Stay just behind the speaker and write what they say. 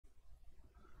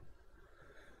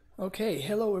Okay,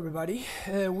 hello everybody.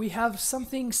 We have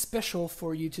something special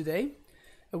for you today.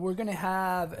 We're gonna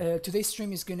have today's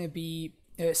stream is gonna be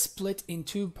split in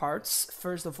two parts.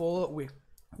 First of all,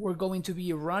 we're going to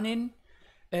be running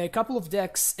a couple of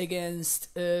decks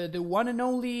against the one and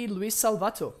only Luis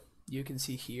Salvatto. You can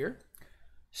see here.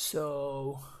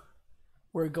 So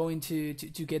we're going to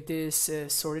get this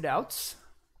sorted out,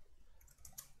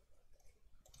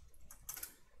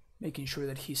 making sure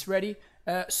that he's ready.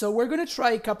 So we're gonna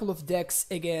try a couple of decks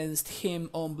against him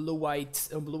on blue-white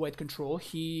control.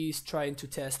 He's trying to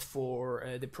test for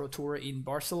the Pro Tour in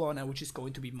Barcelona, which is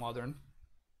going to be modern.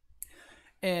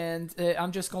 And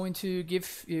I'm just going to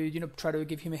give try to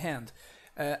give him a hand.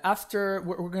 After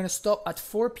we're gonna stop at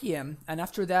 4 p.m. and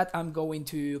after that I'm going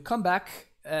to come back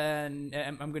and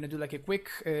I'm gonna do like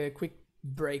a quick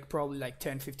break, probably like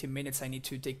 10-15 minutes. I need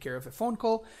to take care of a phone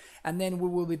call, and then we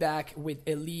will be back with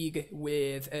a league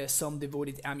with some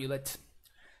devoted amulet.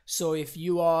 So if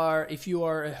you are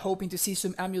hoping to see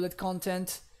some amulet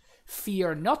content,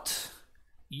 fear not,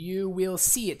 you will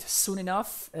see it soon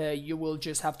enough. You will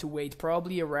just have to wait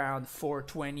probably around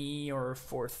 4:20 or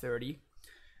 4:30,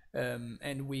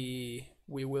 and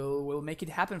we'll make it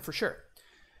happen for sure.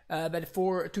 But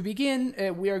to begin,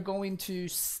 we are going to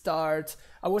start.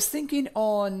 I was thinking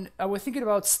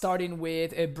about starting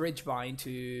with a BridgeVine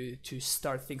to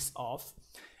start things off,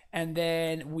 and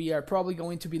then we are probably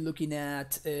going to be looking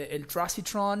at Eldrazi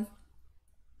Tron.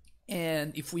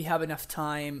 And if we have enough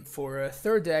time for a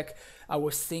third deck, I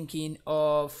was thinking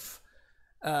of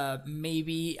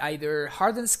maybe either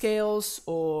Hardened Scales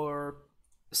or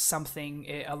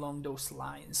something along those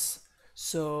lines.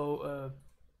 So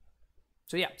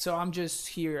yeah, so I'm just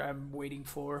here, I'm waiting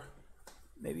for,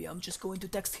 maybe I'm just going to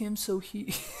text him so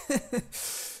he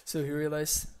so he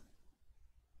realizes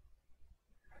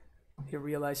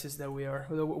that we're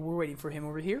waiting for him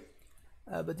over here.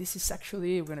 But this is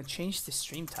actually, we're gonna change the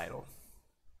stream title.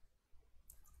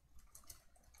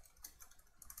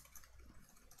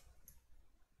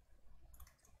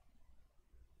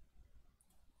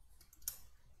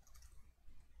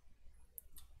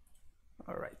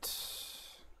 All right.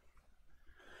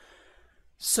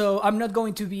 So I'm not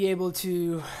going to be able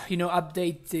to,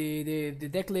 update the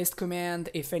deck list command.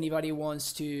 If anybody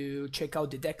wants to check out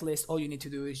the deck list, all you need to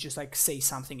do is just like say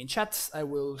something in chat. I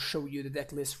will show you the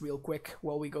deck list real quick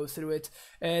while we go through it.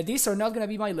 These are not going to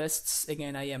be my lists.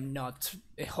 Again, I am not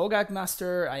a Hogaak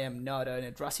master. I am not an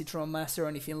Eldrazi Tron master or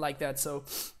anything like that. So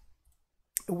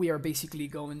we are basically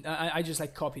going, I just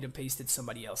like copied and pasted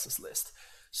somebody else's list.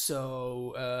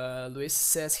 So Luis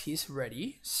says he's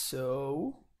ready.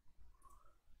 So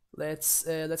let's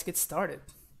get started.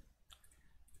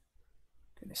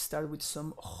 Gonna start with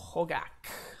some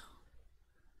Hogaak.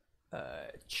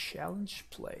 Challenge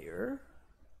player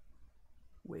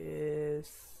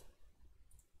with.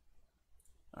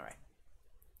 All right.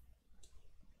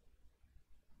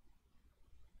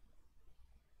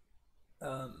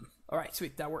 All right,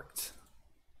 sweet, that worked.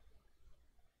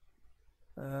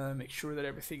 Make sure that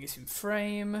everything is in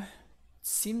frame.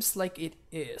 Seems like it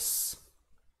is.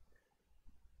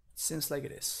 Seems like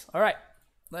it is. All right,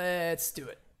 let's do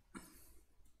it.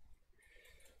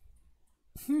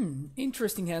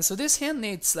 Interesting hand. So this hand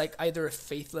needs like either a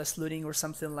Faithless Looting or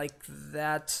something like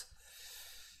that.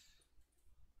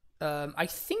 I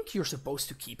think you're supposed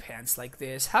to keep hands like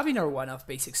this. Having our one-off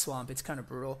basic swamp, it's kind of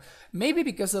brutal. Maybe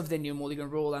because of the new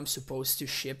mulligan rule, I'm supposed to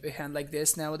ship a hand like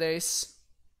this nowadays.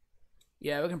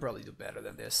 Yeah, we can probably do better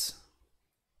than this.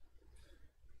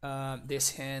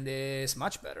 This hand is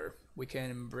much better. We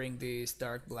can bring this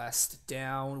Dark Blast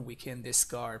down. We can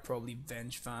discard probably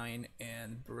Vengevine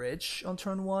and Bridge on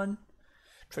turn 1.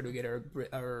 Try to get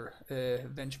our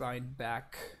Vengevine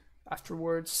back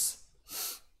afterwards.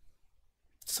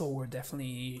 So we're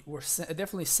definitely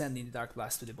sending the Dark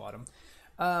Blast to the bottom.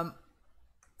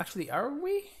 Actually, are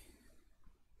we?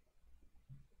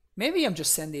 Maybe I'm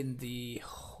just sending the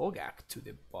Hogaak to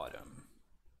the bottom.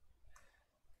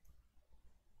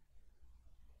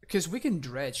 Because we can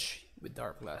dredge with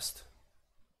Dark Blast.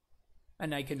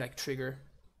 And I can like trigger.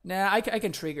 Nah, I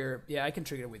can trigger. Yeah, I can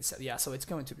trigger with 7. Yeah, so it's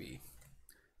going to be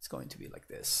like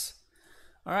this.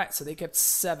 Alright, so they kept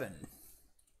 7.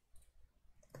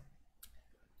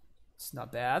 It's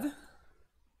not bad.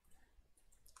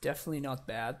 Definitely not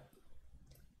bad.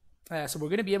 So we're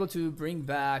gonna be able to bring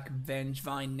back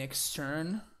Vengevine next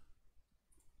turn.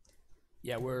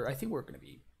 Yeah, I think we're gonna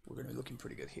be looking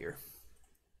pretty good here.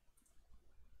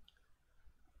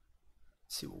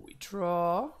 See what we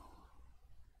draw.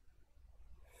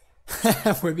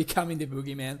 We're becoming the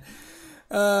boogeyman.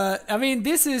 I mean,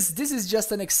 this is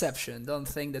just an exception. Don't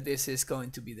think that this is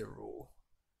going to be the rule.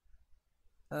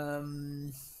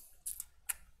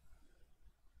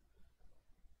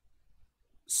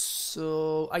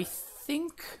 So I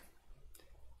think,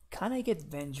 can I get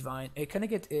Vengevine? Can I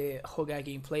get a Hogaak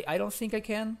gameplay? I don't think I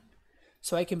can.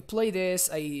 So I can play this,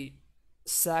 I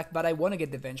sack, but I want to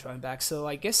get the Vengevine back, so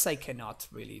I guess I cannot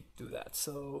really do that.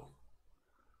 So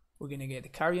we're gonna get the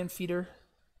Carrion Feeder.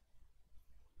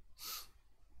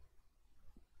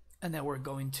 And then we're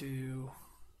going to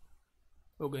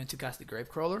cast the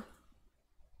Gravecrawler.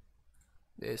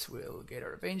 This will get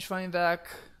our Vengevine back.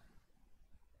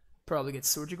 Probably get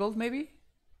Surgical, maybe.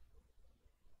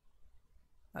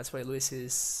 That's why Luis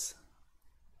is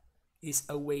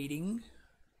awaiting.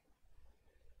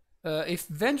 If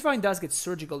Vengevine does get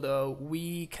Surgical, though,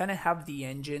 we kind of have the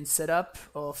engine set up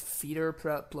of Feeder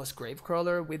plus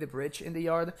Gravecrawler with the bridge in the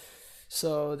yard.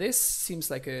 So this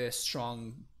seems like a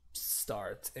strong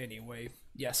start anyway.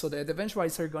 Yeah, so the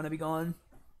Vengevines are gonna be gone.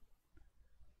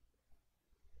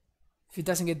 If it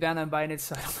doesn't get banned, I'm buying it,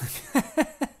 so I don't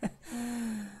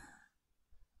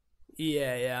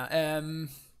Yeah.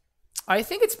 I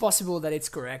think it's possible that it's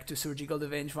correct to Surgical the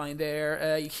Vengevine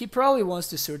there. He probably wants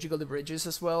to Surgical the bridges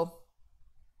as well.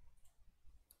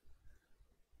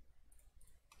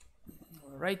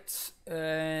 Alright,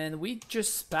 and we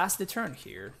just passed the turn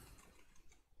here.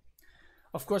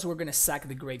 Of course, we're gonna sack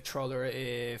the Grave Trawler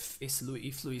if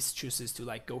Luis chooses to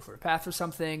like go for a path or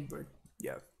something, but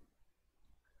yeah.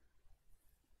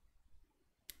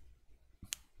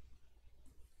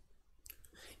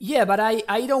 Yeah, but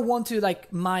I don't want to,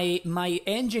 like, my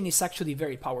engine is actually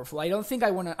very powerful. I don't think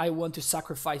I want to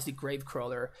sacrifice the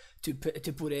Gravecrawler to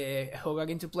put a Hogaak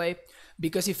into play,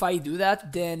 because if I do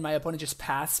that, then my opponent just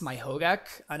paths my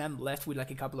Hogaak and I'm left with like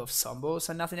a couple of Sumbos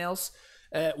and nothing else.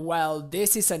 While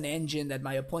this is an engine that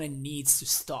my opponent needs to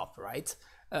stop, right?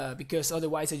 Because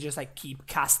otherwise I just like keep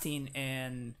casting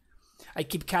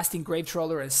Grave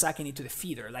Trawler and sacking it to the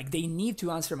feeder. Like, they need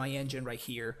to answer my engine right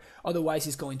here, otherwise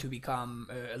it's going to become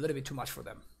a little bit too much for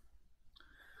them.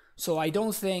 So I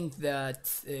don't think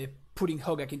that putting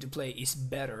Hogaak into play is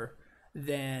better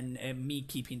than me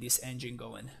keeping this engine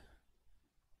going.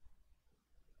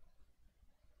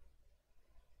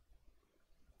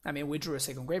 I mean, we drew a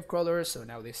second Gravecrawler, so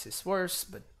now this is worse,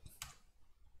 but...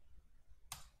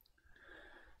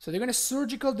 So they're gonna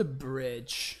Surgical the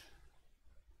bridge.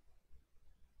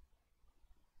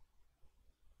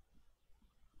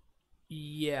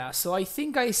 Yeah, so I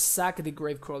think I sack the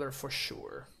Gravecrawler for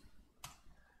sure.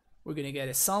 We're gonna get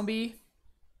a zombie.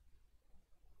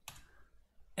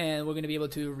 And we're gonna be able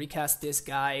to recast this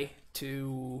guy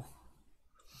to...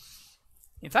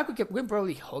 In fact, we can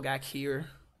probably Hogaak here.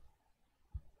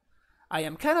 I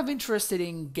am kind of interested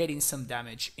in getting some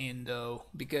damage in, though,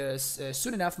 because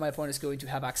soon enough my opponent is going to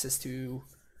have access to...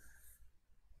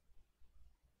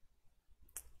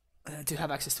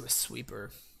 a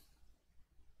sweeper.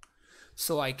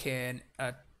 So I can...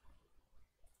 I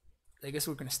guess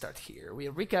we're gonna start here. We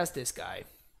recast this guy.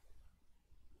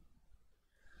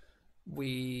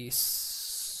 We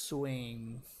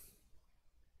swing...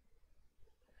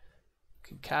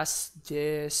 Can cast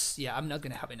this. Yeah, I'm not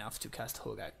gonna have enough to cast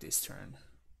Hogaak this turn.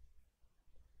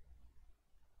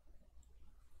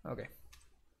 Okay.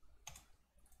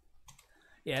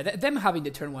 Yeah, them having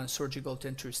the turn 1 Surgical,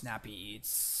 turn 2 Snappy,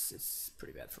 it's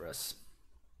pretty bad for us.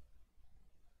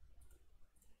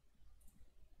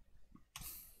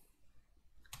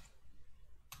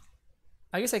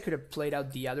 I guess I could have played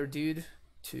out the other dude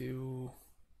to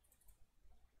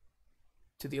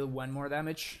deal 1 more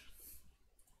damage.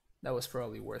 That was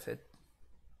probably worth it.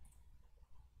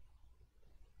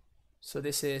 So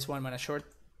this is 1 mana short.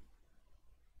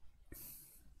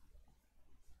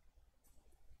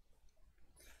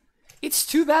 It's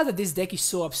too bad that this deck is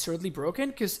so absurdly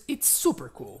broken, because it's super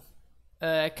cool.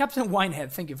 Captain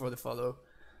Winehead, thank you for the follow.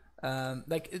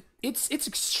 Like, it's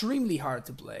extremely hard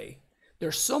to play.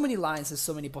 There's so many lines and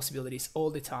so many possibilities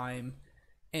all the time.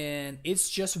 And it's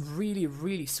just really,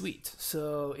 really sweet.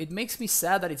 So it makes me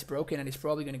sad that it's broken and it's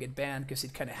probably going to get banned, because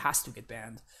it kind of has to get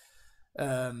banned.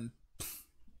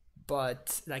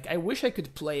 But like, I wish I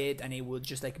could play it and it would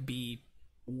just like be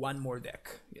 1 more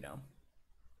deck, you know.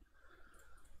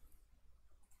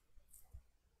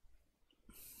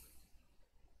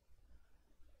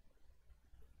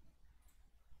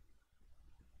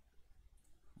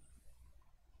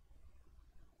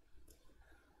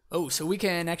 Oh, so we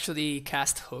can actually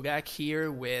cast Hogaak here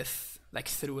with, like,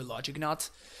 through a Logic Knot.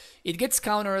 It gets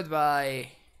countered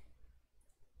by...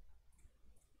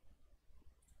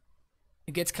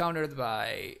 It gets countered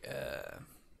by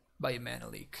a Mana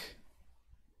Leak.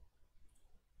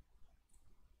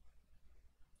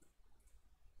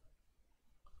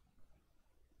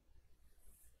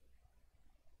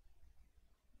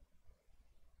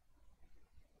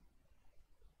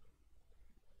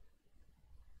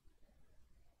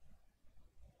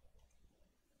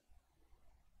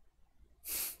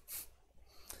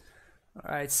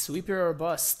 Alright, sweeper or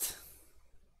bust.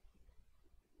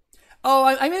 Oh,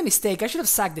 I made a mistake. I should have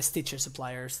sacked the Stitcher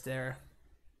suppliers there.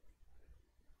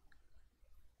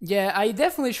 Yeah, I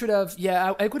definitely should have.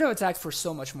 Yeah, I could have attacked for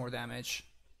so much more damage.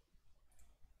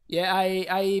 Yeah,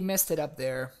 I messed it up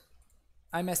there.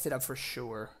 I messed it up for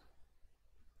sure.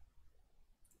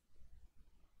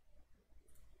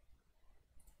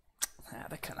 Ah,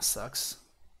 that kind of sucks.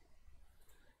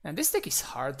 And this deck is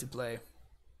hard to play.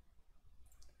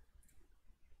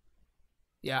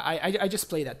 Yeah, I just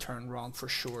played that turn wrong for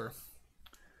sure.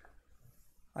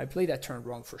 I played that turn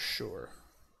wrong for sure.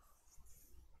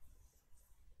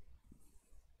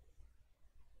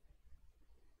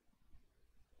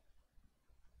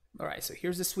 Alright, so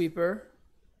here's the sweeper.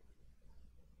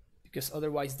 Because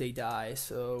otherwise they die,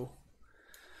 so...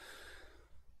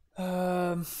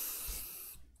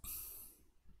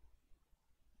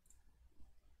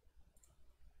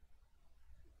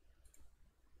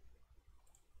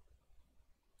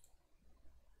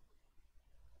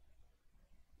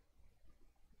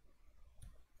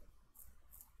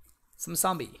 some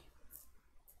zombie.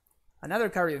 Another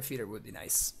carrion feeder would be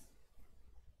nice.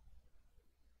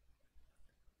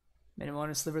 Minimum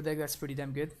on sliver deck, that's pretty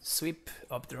damn good. Sweep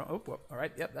up draw. Oh, well, all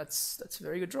right. Yep, that's a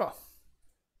very good draw.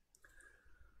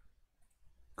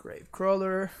 Grave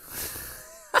crawler.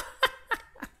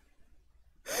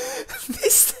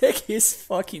 This deck is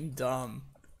fucking dumb.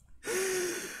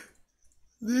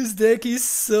 This deck is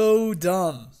so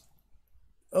dumb.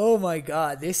 Oh my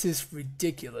god, this is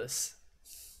ridiculous.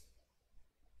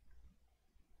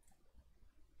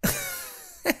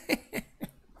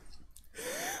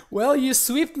 Well, you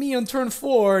swept me on turn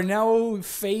 4. Now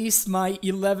face my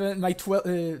 11, my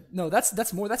 12. No,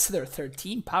 that's more. That's their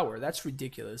 13 power. That's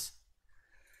ridiculous.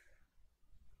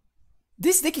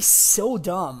 This deck is so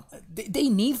dumb. They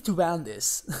need to ban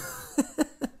this.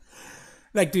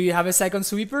 Like, do you have a second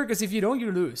sweeper? Because if you don't,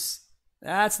 you lose.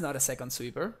 That's not a second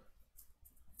sweeper.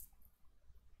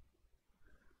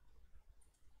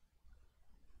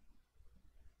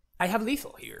 I have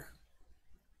lethal here.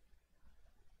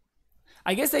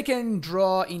 I guess they can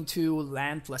draw into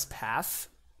land plus path.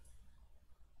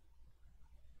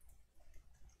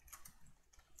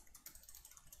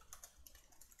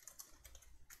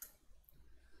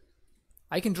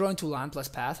 I can draw into land plus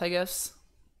path, I guess.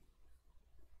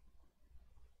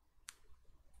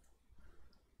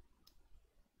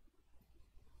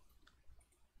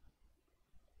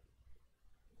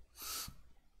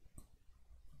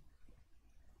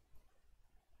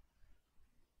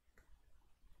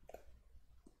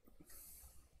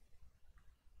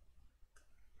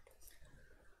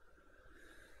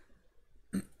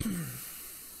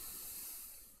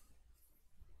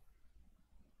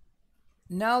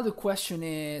 Now the question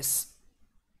is,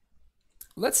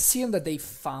 let's assume that they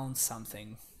found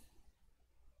something.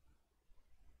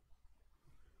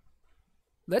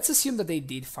 Let's assume that they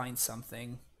did find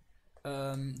something.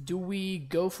 Do we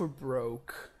go for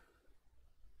broke?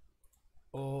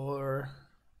 Or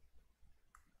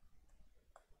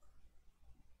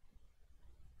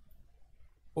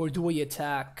do we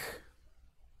attack?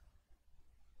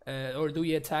 Or do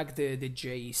we attack the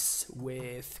Jace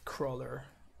with Crawler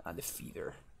and the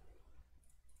feeder?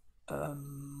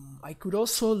 I could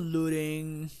also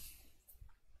looting.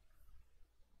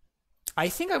 I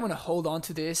think I want to hold on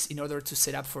to this in order to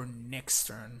set up for next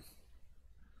turn.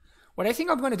 What I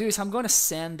think I'm going to do is I'm going to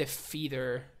send the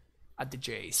feeder at the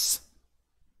Jace.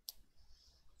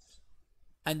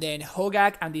 And then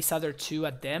Hogaak and these other two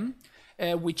at them,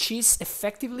 which is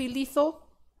effectively lethal.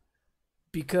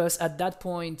 Because at that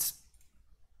point...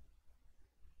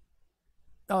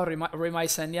 Oh,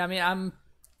 Remisen. Yeah, I mean,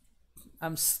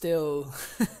 I'm still...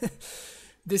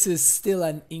 This is still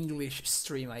an English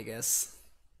stream, I guess.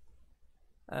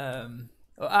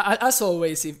 As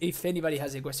always, if anybody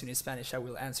has a question in Spanish, I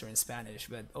will answer in Spanish.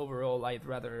 But overall, I'd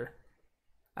rather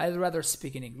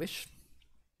speak in English,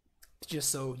 just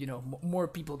so you know more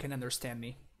people can understand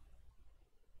me.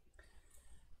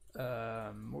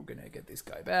 We're gonna get this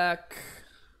guy back.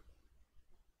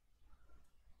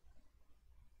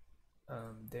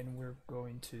 Then we're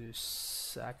going to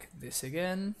sack this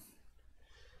again.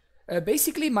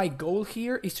 Basically, my goal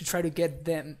here is to try to get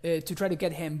them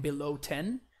get him below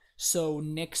 10. So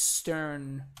next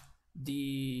turn,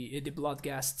 the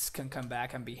Bloodghasts can come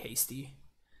back and be hasty.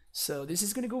 So this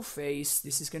is gonna go face.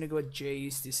 This is gonna go at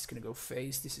Jace. This is gonna go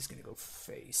face. This is gonna go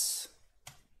face.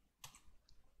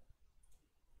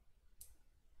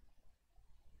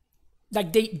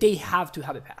 Like they have to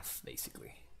have a path,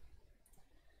 basically.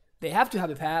 They have to have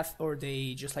a path, or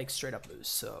they just like straight up lose.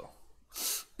 So.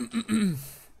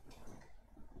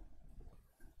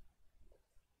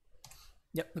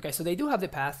 Yep, okay, so they do have the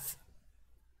path.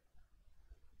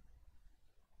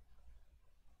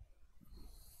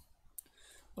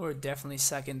 We're definitely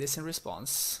sacking this in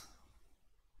response.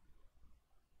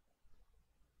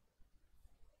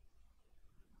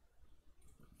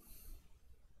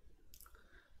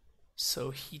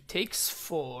 So he takes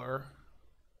 4.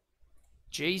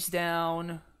 Jay's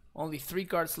down. Only 3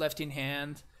 cards left in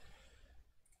hand.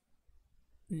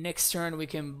 Next turn we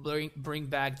can bring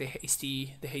back the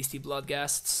hasty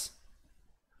Bloodghasts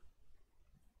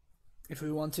if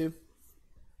we want to.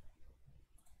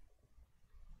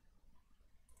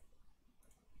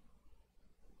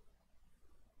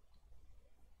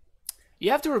 You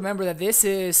have to remember that this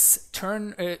is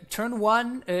turn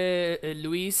 1.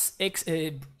 Luis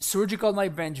surgical my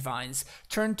BridgeVines.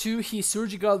 Turn 2, he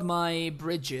surgical my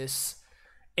bridges,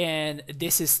 and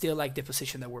this is still like the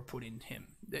position that we're putting him.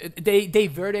 They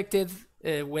verdicted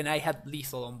when I had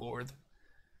lethal on board.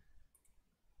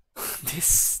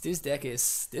 this deck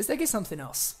is something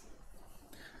else.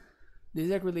 This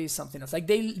deck really is something else. Like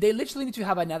they literally need to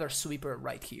have another sweeper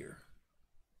right here.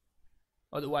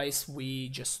 Otherwise, we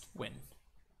just win.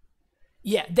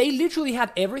 Yeah, they literally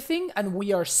had everything, and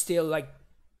we are still like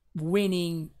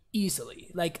winning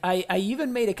easily. Like I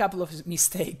even made a couple of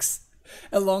mistakes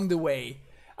along the way,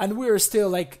 and we're still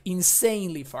like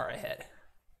insanely far ahead.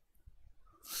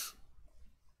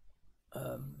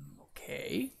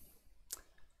 Okay.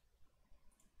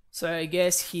 So I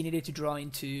guess he needed to draw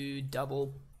into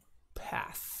double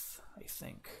path, I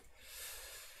think.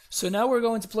 So now we're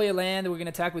going to play a land. We're going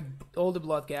to attack with all the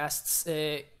Bloodghasts.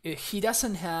 He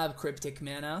doesn't have Cryptic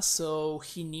mana, so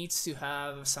he needs to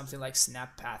have something like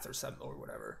Snap Path or something or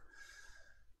whatever.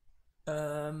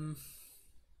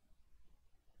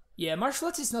 Yeah, Martial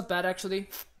Arts is not bad actually.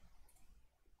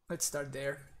 Let's start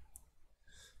there.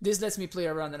 This lets me play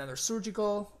around another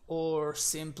Surgical, or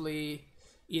simply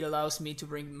it allows me to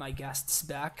bring my Ghasts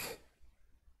back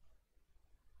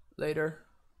later.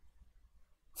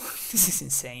 This is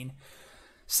insane.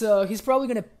 So he's probably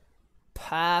gonna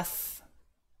path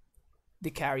the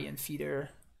Carrion Feeder,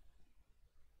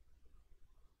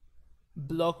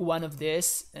 block 1 of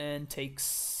this, and take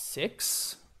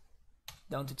 6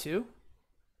 down to 2.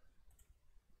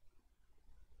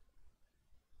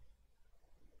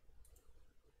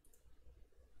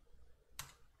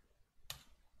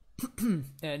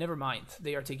 Never mind.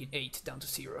 They are taking 8 down to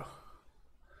 0.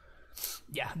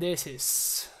 Yeah, this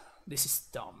is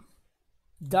dumb.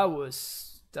 That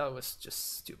was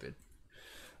just stupid.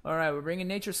 All right, we're bringing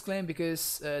Nature's Claim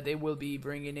because they will be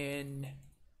bringing in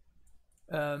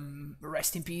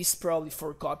Rest in Peace, probably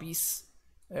 4 copies.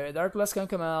 Dark Blast can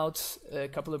come out. A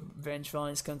couple of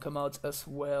Vengevines can come out as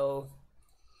well.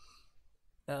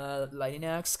 Lightning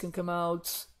Axe can come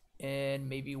out, and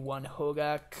maybe 1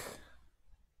 Hogaak.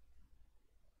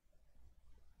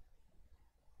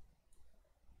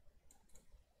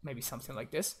 Maybe something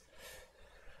like this.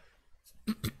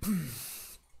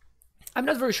 I'm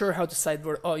not very sure how to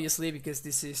sideboard, obviously, because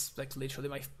this is like literally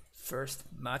my first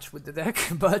match with the deck,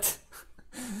 but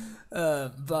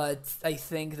I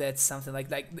think that something like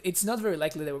it's not very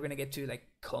likely that we're gonna get to like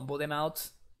combo them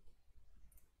out.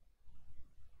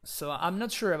 So I'm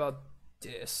not sure about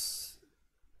this,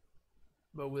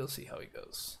 but we'll see how it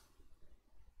goes.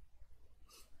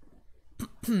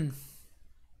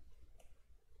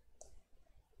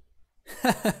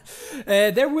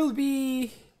 There will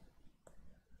be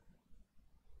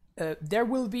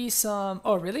some.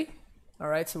 Oh, really? All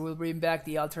right, so we'll bring back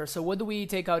the altar. So what do we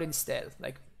take out instead?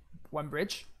 Like 1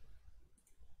 bridge?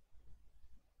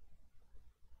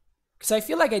 Because I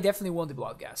feel like I definitely want the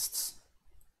Bloodghasts.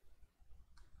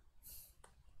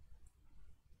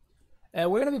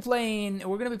 We're gonna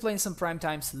be playing some prime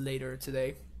times later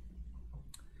today.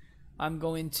 I'm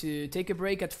going to take a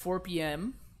break at 4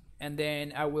 p.m. and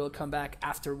then I will come back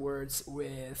afterwards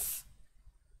with.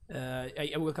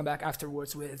 I will come back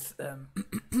afterwards with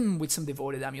with some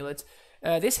Devoted Amulet.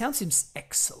 This hand seems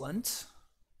excellent.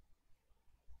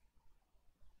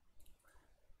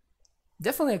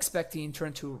 Definitely expecting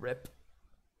turn 2 rip.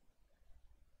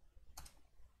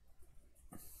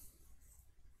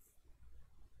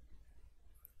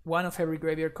 One of every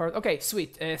graveyard card. Okay,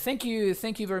 sweet. Thank you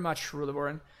very much,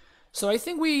 Ruleborn. So I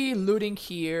think we looting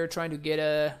here, trying to get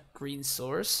a green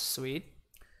source. Sweet.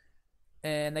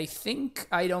 And I think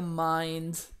I don't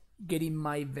mind getting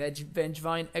my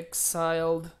Vengevine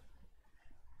exiled.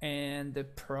 And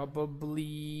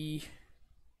probably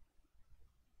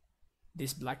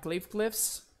these Blackglaive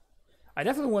Cliffs. I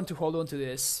definitely want to hold on to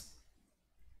this.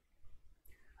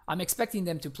 I'm expecting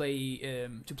them to play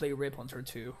Rip on turn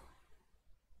 2.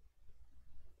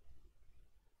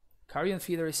 Carrion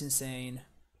Feeder is insane.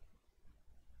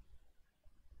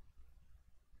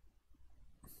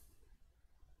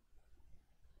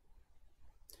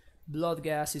 Blood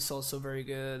Gas is also very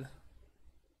good.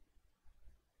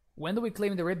 When do we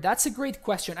claim the rip? That's a great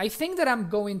question. I think that I'm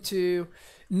going to...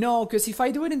 No, because if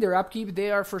I do it in their upkeep,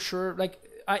 they are for sure... Like,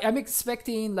 I'm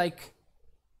expecting, like,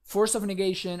 Force of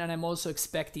Negation, and I'm also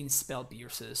expecting Spell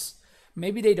Pierces.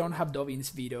 Maybe they don't have Dovin's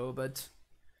Veto, but...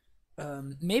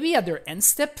 maybe at their end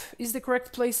step is the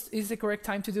correct place, is the correct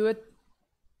time to do it.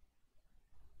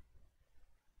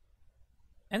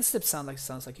 End step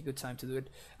sounds like a good time to do it.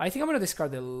 I think I'm gonna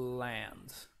discard the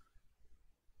land.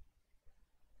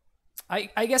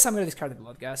 I guess I'm gonna discard the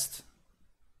Bloodghast.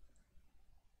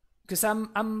 Because I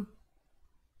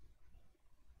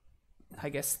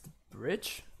guess the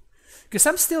bridge? Because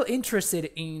I'm still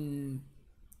interested in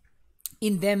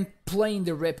them playing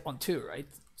the rip on 2, right?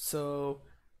 So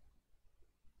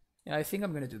yeah, I think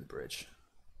I'm gonna do the bridge.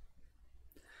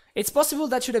 It's possible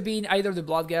that should have been either the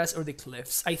Bloodghast or the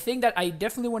Cliffs. I think that I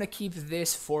definitely want to keep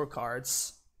this 4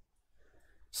 cards.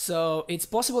 So it's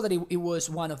possible that it was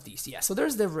one of these. Yeah, so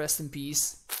there's the Rest in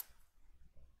Peace.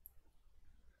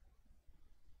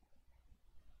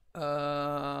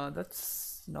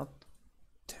 That's not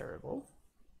terrible.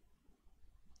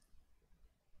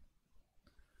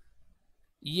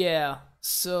 Yeah,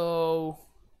 so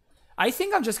I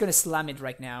think I'm just gonna slam it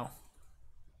right now.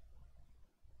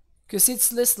 Because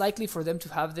it's less likely for them to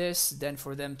have this than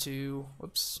for them to...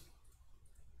 Whoops.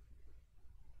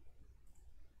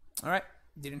 Alright,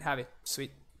 didn't have it.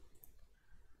 Sweet.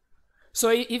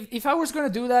 So if I was going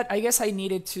to do that, I guess I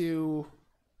needed to...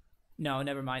 No,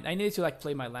 never mind. I needed to like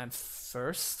play my land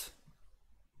first.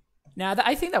 Nah,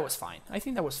 I think that was fine. I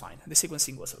think that was fine. The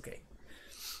sequencing was okay.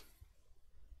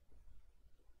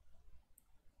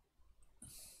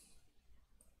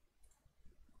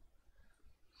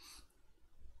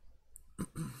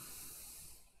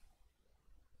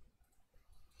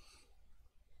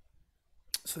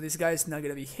 So this guy's not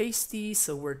gonna be hasty,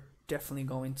 so we're definitely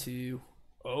going to...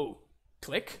 Oh,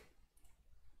 click.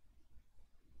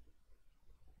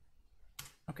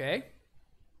 Okay.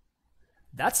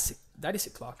 That is a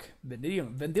clock.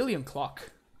 Vendilion clock.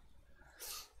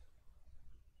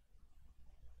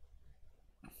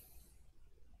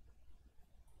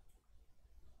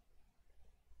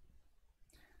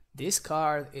 This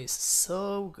card is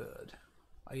so good.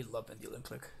 I love Vendilion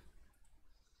Click.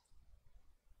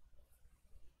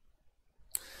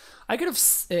 I could have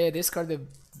discarded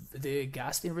the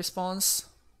Ghast in response.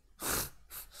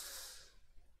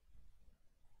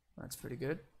 That's pretty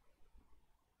good.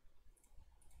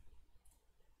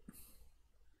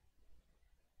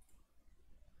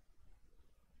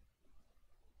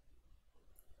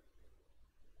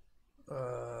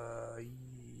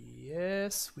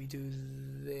 Yes, we do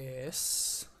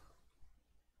this.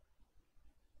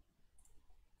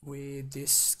 We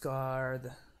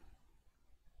discard.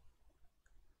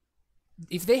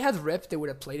 If they had rep, they would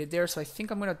have played it there. So I think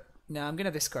I'm gonna. Nah, I'm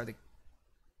gonna discard the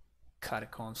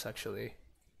Catacombs actually.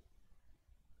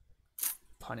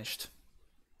 Punished.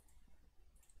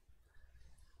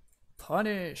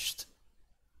 Punished.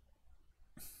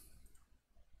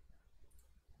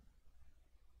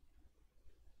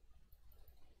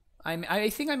 I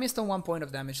think I missed on 1 point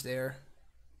of damage there.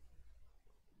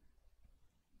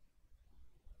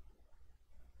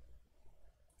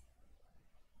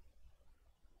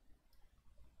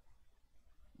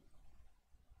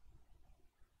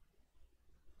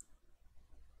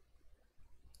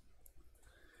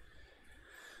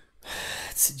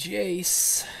 It's a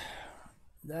Jace.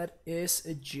 That is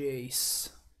a Jace.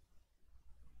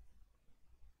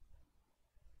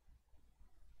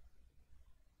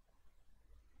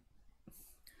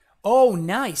 Oh,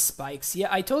 nice, Spikes. Yeah,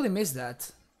 I totally missed that.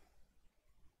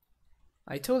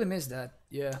 I totally missed that.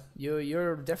 Yeah,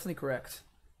 you're definitely correct.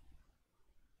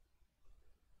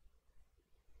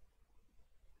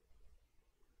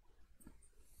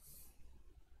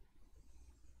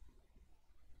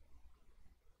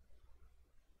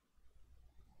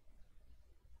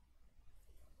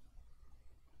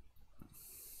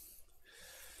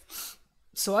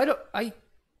 So I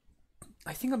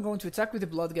think I'm going to attack with the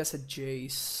Bloodghast at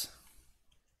Jace.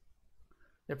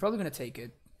 They're probably going to take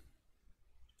it.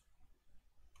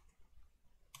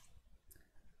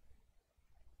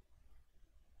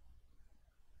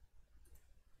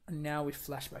 And now we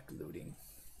flashback looting.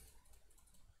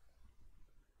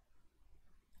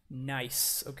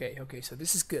 Nice. Okay, so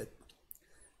this is good.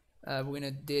 We're going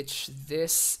to ditch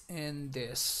this and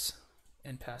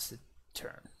pass the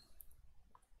turn.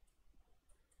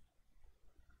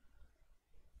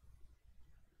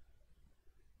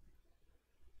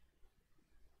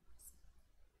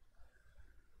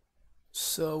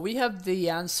 So we have the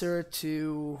answer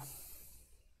to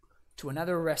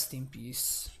another rest in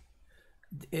peace.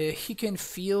 He can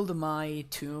field my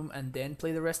tomb and then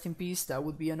play the rest in peace. That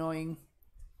would be annoying.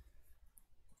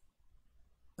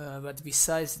 But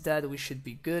besides that, we should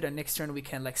be good. And next turn we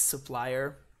can like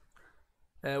supplier.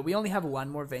 We only have one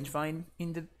more Vengevine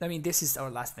in the. I mean, this is our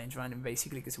last Vengevine,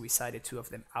 basically, because we sided two of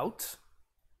them out.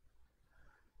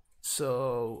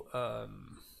 So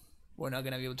we're not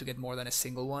gonna be able to get more than a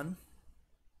single one.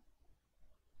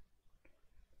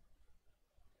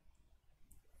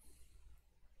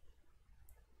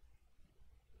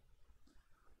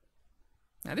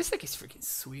 Now this deck is freaking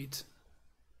sweet.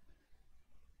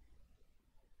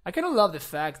 I kind of love the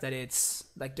fact that it's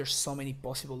like there's so many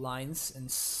possible lines and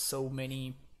so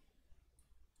many.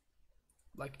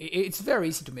 Like it's very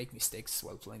easy to make mistakes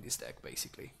while playing this deck,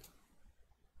 basically.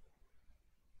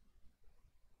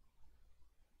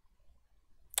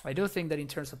 I do think that in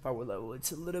terms of power level,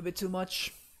 it's a little bit too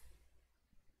much.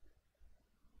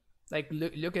 Like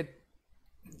look at.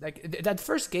 Like that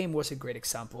first game was a great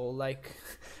example. Like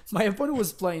my opponent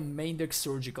was playing main deck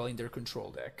surgical in their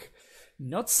control deck,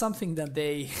 not something that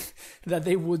they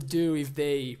would do if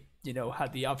they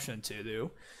had the option to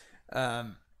do,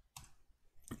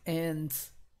 and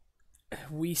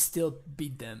we still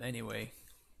beat them anyway.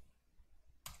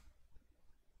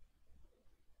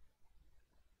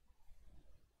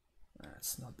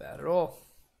 That's not bad at all.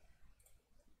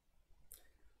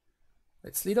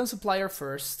 Let's lead on supplier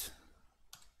first.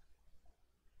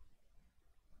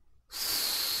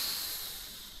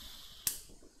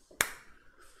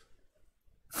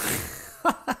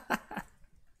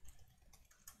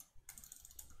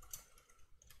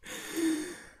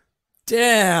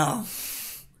 Damn.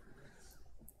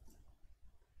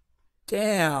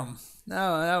 Damn.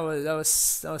 No, that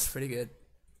was pretty good.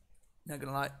 Not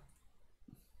gonna lie.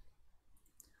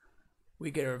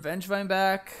 We get our Vengevine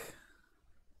back.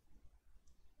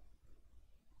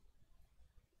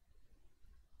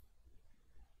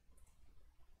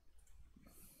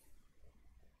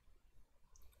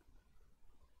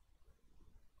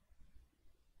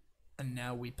 And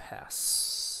now we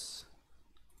pass.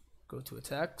 Go to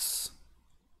attacks.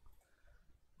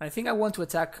 I think I want to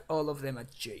attack all of them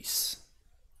at Jace.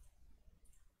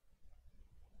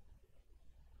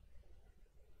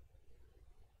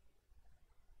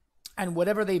 And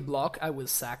whatever they block, I will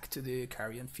sack to the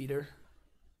Carrion Feeder.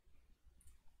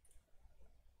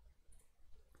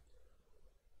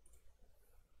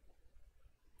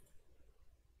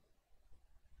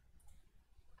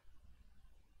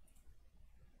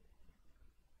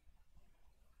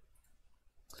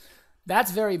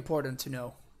 That's very important to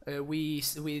know. We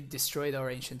destroyed our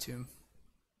ancient tomb.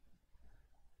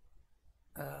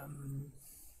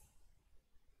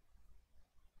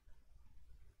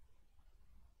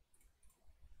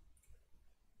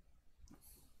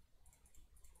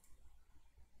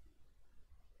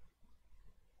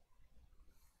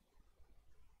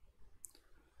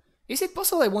 Is it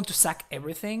possible I want to sack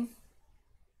everything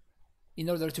in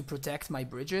order to protect my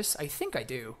bridges? I think I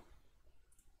do.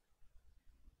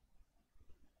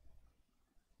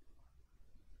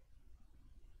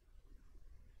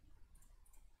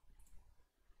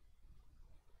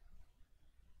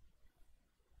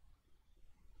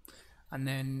 And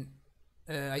then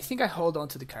I think I hold on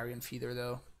to the Carrion Feeder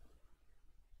though.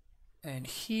 And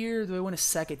here, do I want to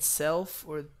sack itself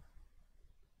or?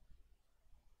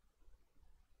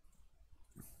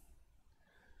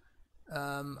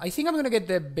 I think I'm gonna get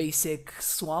the basic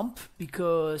swamp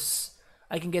because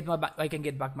I can get back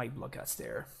my blockouts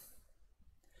there.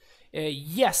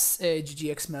 Yes,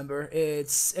 GGX member.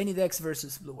 It's any decks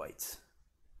versus blue white.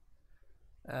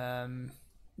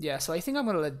 Yeah, so I think I'm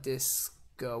gonna let this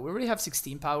go. We already have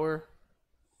 16 power.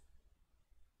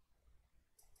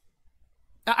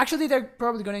 Actually, they're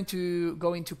probably going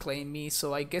to claim me,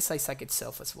 so I guess I sack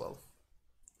itself as well.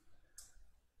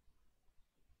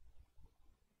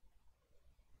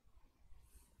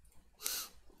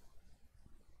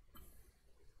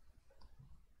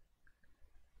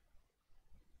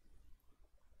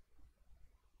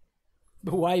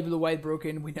 But why blue white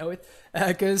broken? We know it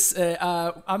because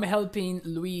I'm helping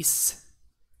Luis.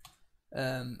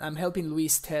 I'm helping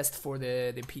Luis test for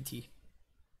the PT.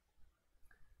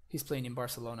 He's playing in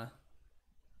Barcelona.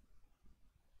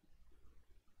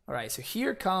 Alright, so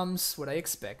here comes what I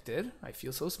expected. I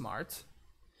feel so smart.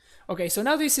 Okay, so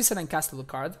now this is an uncastable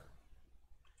card.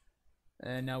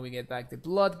 And now we get back the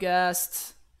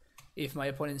Bloodghast. If my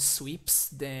opponent sweeps,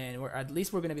 then at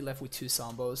least we're going to be left with 2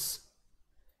 Zombos.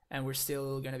 And we're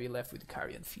still going to be left with the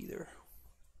Carrion Feeder.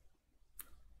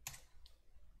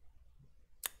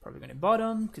 Probably going to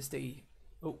bottom, because they...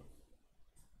 Oh.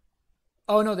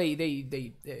 Oh no, they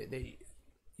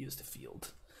use the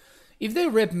field. If they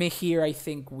rip me here, I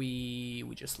think we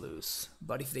just lose.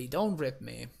 But if they don't rip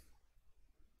me,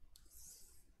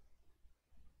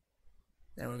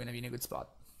 then we're gonna be in a good spot.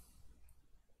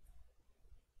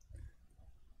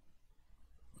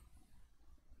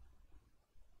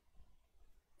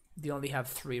 They only have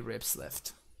 3 rips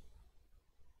left.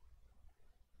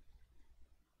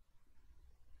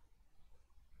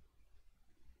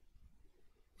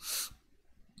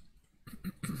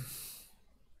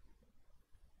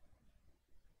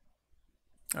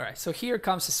 All right, so here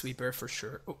comes a sweeper for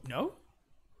sure. Oh, no?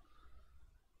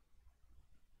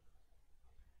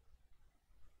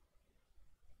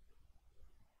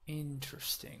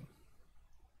 Interesting.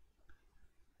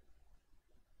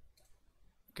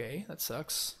 Okay, that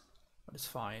sucks, but it's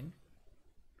fine.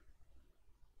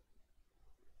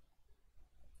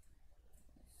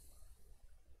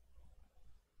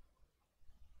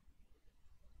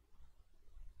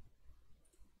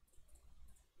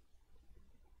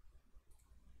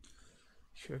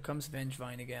 Here comes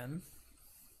BridgeVine again.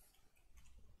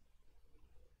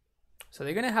 So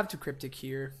they're gonna have to cryptic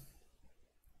here.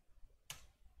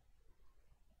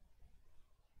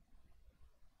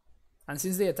 And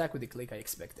since they attack with the click, I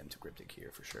expect them to cryptic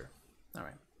here for sure.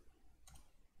 Alright.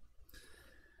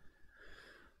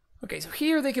 Okay, so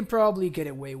here they can probably get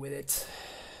away with it.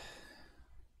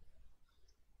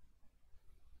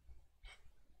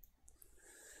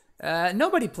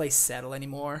 Nobody plays Settle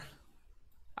anymore.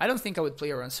 I don't think I would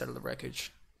play around Settle the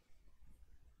Wreckage.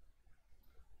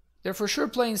 They're for sure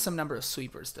playing some number of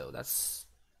sweepers though. That's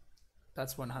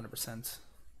 100%.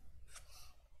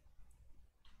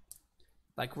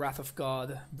 Like Wrath of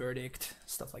God, Verdict,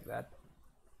 stuff like that.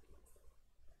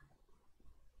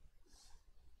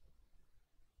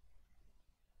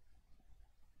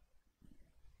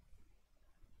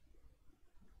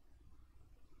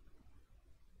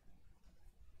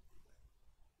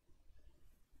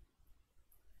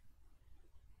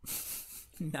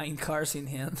 Nine cars in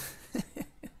hand.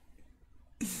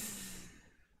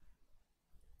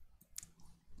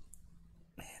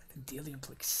 Man, the Delium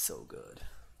looks so good.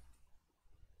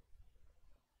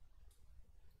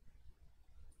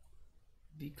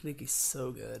 Big click is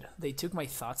so good. They took my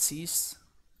Thoughtseize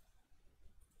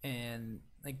and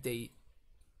like they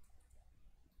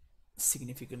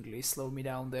significantly slowed me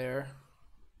down there.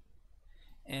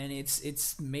 And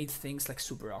it's made things like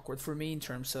super awkward for me in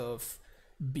terms of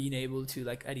being able to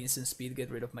like at instant speed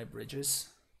get rid of my bridges.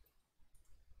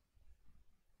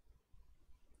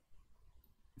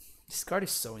 This card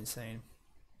is so insane.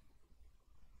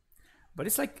 But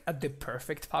it's like at the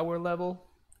perfect power level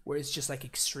where it's just like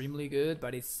extremely good,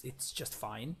 but it's just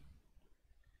fine.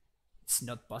 It's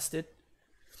not busted.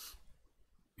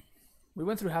 We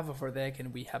went through half of our deck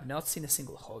and we have not seen a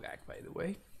single Hogaak, by the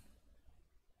way.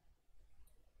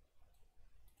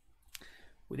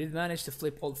 We did manage to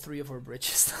flip all 3 of our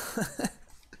bridges.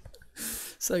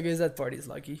 So I guess that part is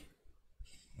lucky.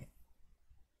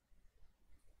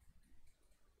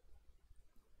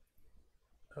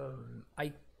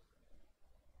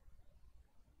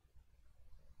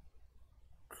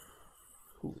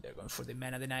 They're going for the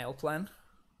mana denial plan.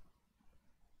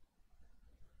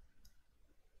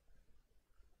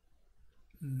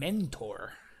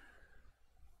 Mentor.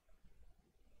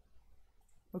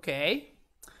 Okay.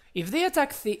 If they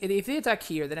attack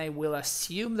here, then I will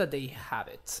assume that they have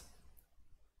it.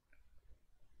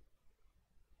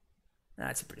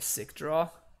 That's a pretty sick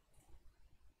draw.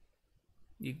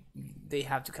 They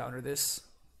have to counter this.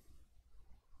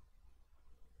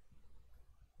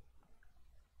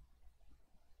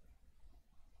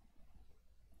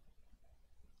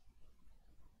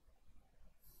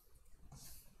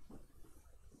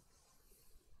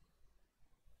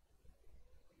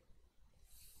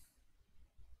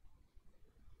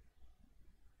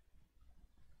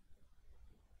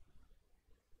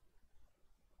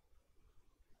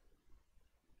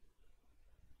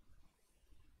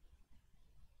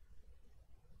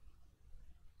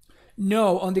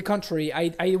 No, on the contrary,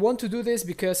 I want to do this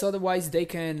because otherwise they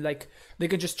can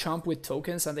just chomp with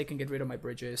tokens and they can get rid of my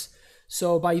bridges.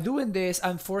 So by doing this,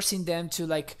 I'm forcing them to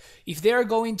like, if they are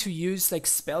going to use like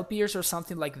Spell Pierce or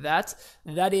something like that,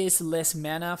 that is less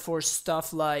mana for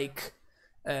stuff like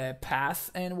Path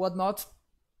and whatnot.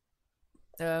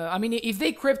 I mean, if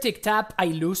they cryptic tap, I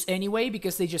lose anyway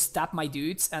because they just tap my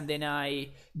dudes and then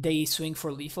they swing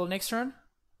for lethal next turn.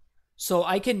 So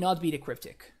I cannot beat a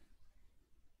cryptic.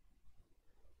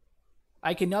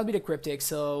 I cannot beat a cryptic,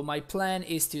 so my plan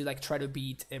is to like try to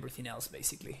beat everything else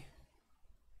basically.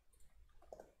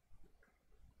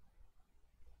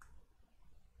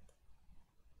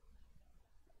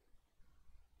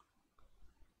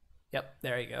 Yep,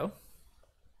 there you go.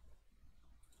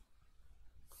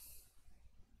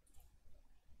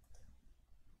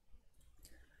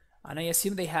 And I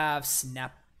assume they have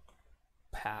snap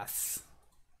path.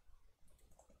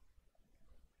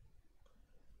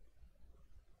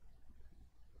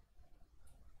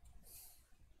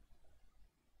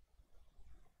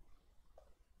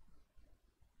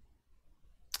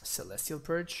 Celestial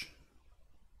Purge.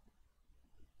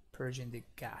 Purging the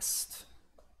Ghast.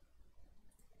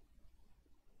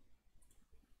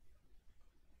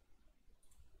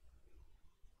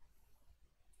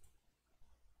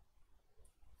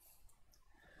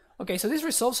 Okay, so this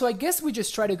resolves, so I guess we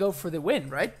just try to go for the win,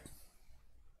 right?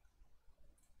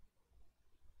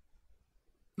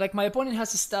 Like, my opponent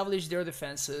has established their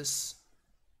defenses.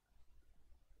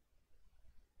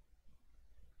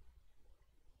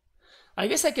 I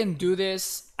guess I can do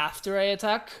this after I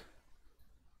attack.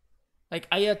 Like,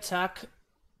 I attack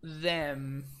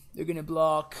them. They're gonna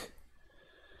block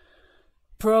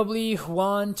probably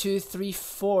 1, 2, 3,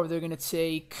 4. They're gonna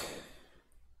take...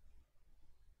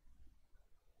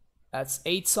 That's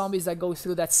 8 zombies that go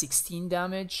through, that's 16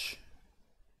 damage.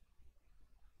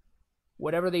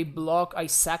 Whatever they block, I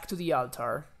sack to the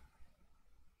altar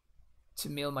to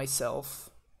mill myself.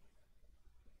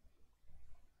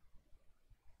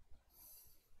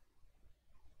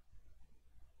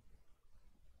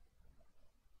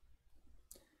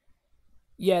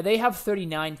 Yeah, they have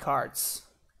 39 cards.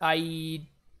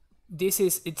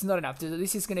 It's not enough.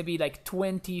 This is gonna be like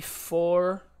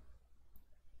 24.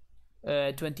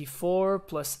 24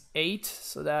 plus 8,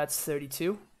 so that's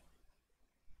 32.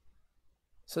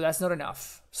 So that's not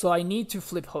enough. So I need to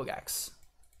flip Hogaaks.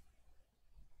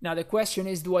 Now the question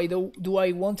is, do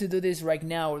I want to do this right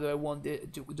now, or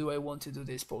do I want to do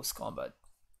this post combat?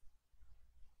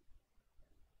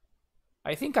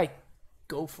 I think I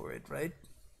go for it, right?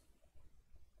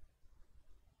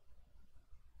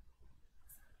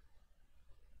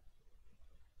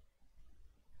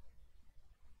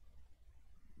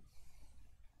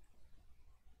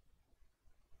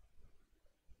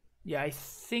 Yeah, I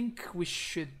think we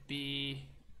should be...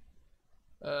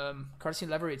 Cards in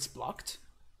library, it's blocked.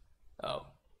 Oh.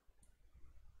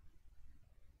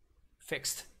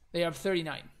 Fixed. They have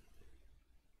 39.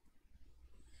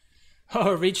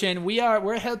 Oh, Richen,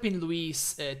 we're helping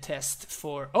Luis test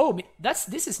for... Oh,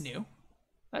 this is new.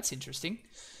 That's interesting.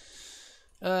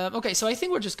 Okay, so I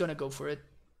think we're just gonna go for it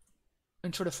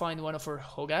and try to find one of our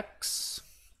Hogaaks.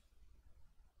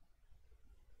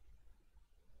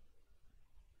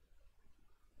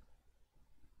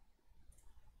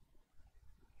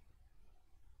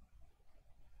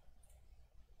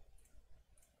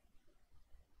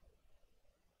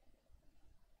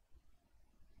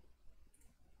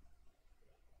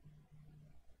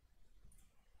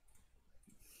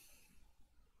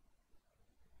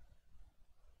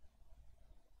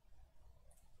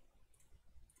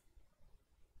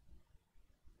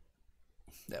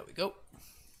 There we go.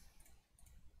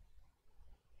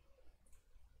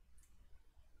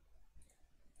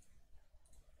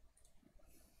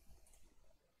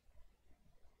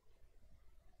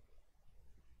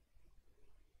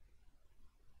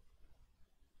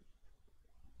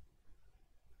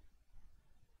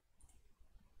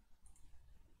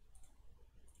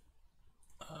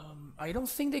 I don't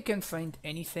think they can find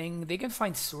anything. They can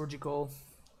find surgical.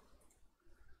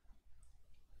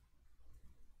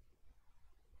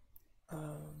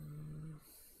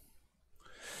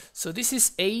 So this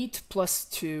is 8 plus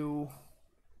 2.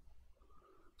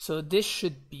 So this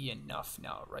should be enough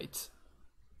now, right?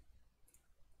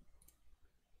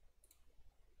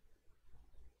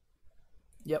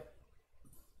 Yep.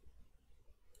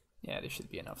 Yeah, this should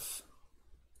be enough.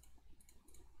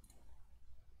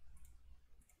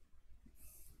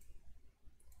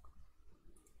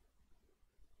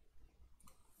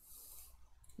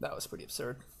 That was pretty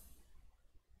absurd.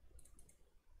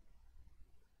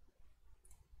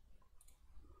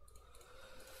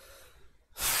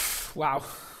 Wow,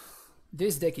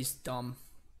 this deck is dumb.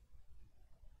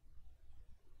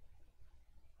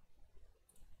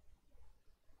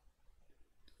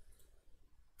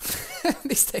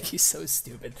 This deck is so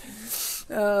stupid.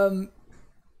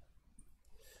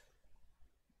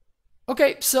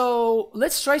 Okay, so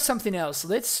let's try something else.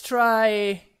 Let's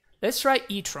try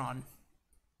E-Tron.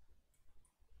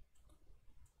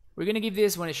 We're gonna give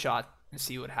this one a shot and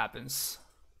see what happens.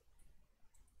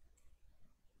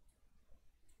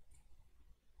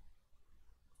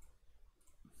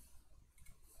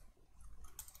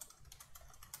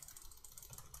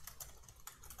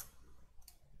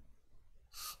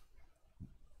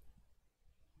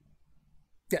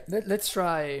 Yeah, let's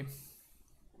try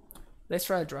Let's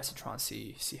try Eldrazi Tron,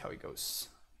 see how it goes.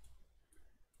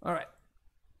 All right.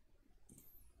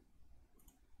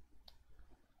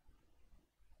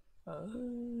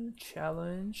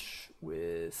 Challenge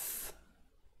with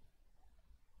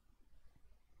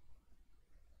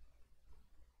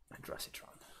Eldrazi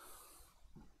Tron.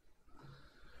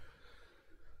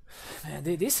 Man,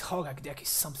 this Hogaak deck is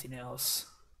something else.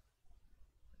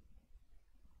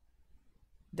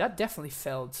 That definitely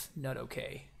felt not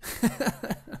okay.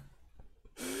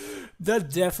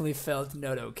 That definitely felt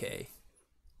not okay.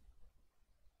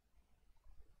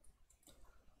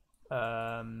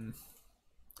 So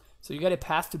you got a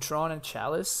path to Tron and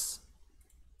Chalice.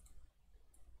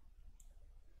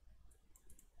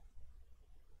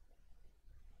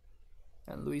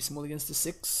 And Luis mulligans to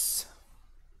 6.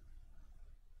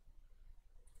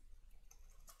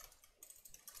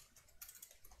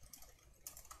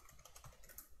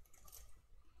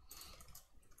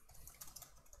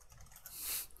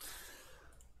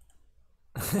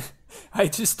 I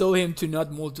just told him to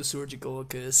not multi-surgical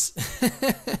because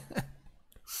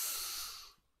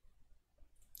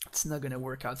it's not gonna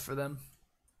work out for them.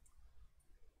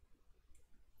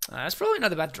 That's probably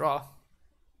not a bad draw.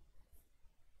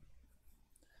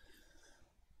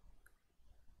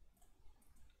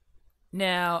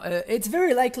 Now, it's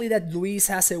very likely that Luis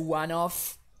has a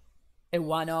one-off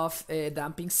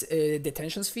damping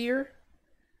detention sphere.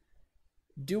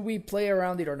 Do we play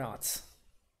around it or not?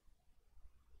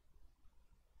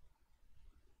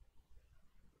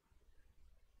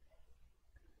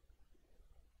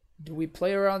 Do we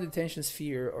play around the detention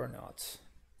sphere or not?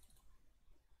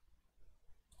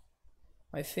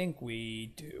 I think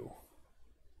we do.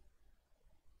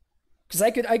 Because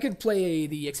I could play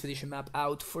the expedition map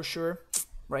out for sure,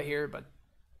 right here, but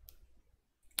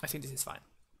I think this is fine.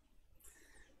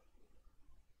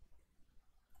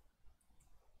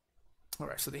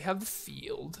 Alright, so they have the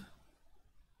field.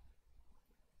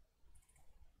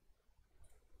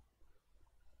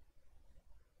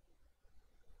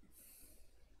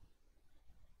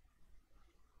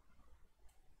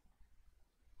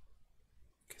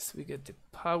 So we get the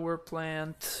power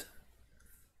plant,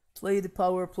 play the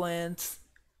power plant,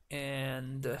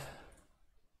 and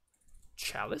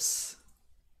Chalice.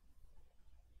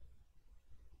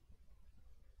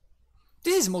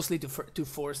 This is mostly to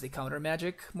force the counter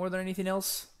magic more than anything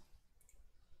else.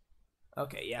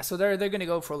 Okay, yeah, so they're gonna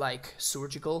go for like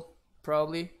surgical,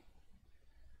 probably.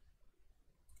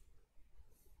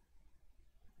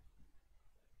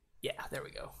 Yeah, there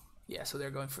we go. Yeah, so they're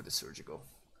going for the surgical.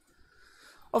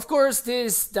 Of course,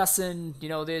 this doesn't,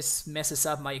 this messes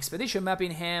up my expedition map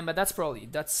in hand, but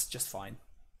that's just fine.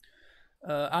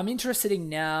 I'm interested in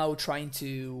now trying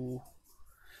to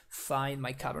find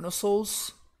my Cavern of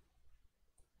Souls.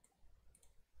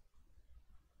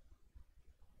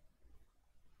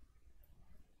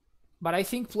 But I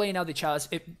think playing out the Chalice,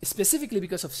 specifically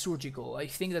because of surgical, I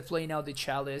think that playing out the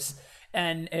Chalice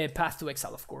and Path to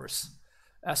Exile, of course,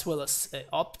 as well as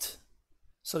Opt.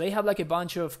 So they have like a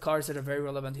bunch of cards that are very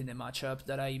relevant in the matchup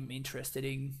that I'm interested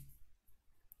in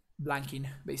blanking,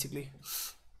 basically.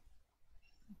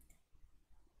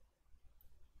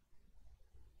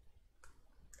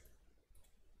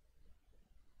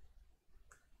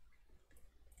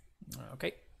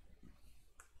 Okay.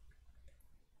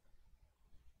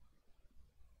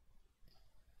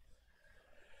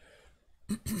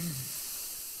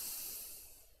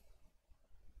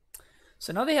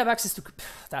 So now they have access to...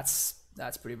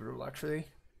 That's pretty brutal, actually.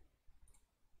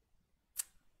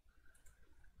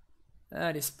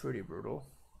 That is pretty brutal.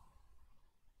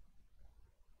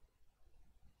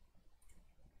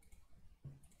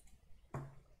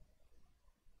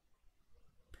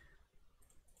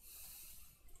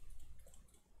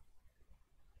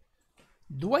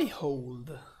 Do I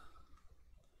hold?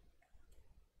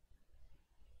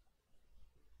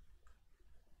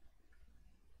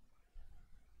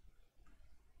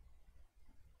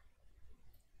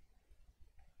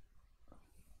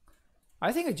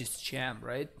 I think I just jam,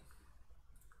 right?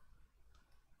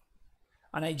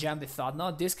 And I jam the Thought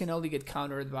Knot. This can only get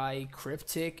countered by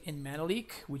Cryptic and Mana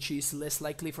Leak, which is less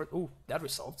likely for... Oh, that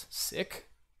resolved. Sick.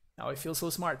 Now I feel so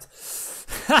smart.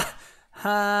 Ha!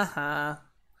 Ha ha.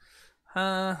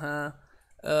 Ha ha.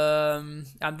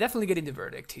 I'm definitely getting the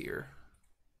Verdict here.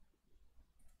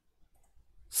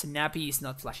 Snappy is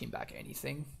not flashing back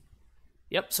anything.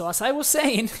 Yep, so as I was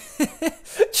saying,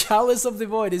 Chalice of the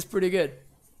Void is pretty good.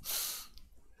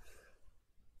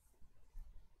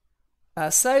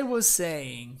 As I was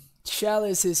saying,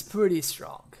 Chalice is pretty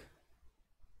strong.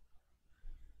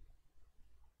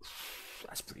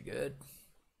 That's pretty good.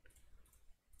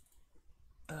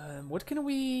 What can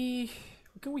we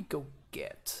What can we go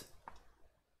get?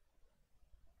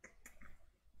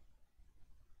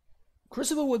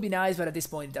 Crucible would be nice, but at this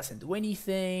point it doesn't do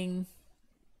anything.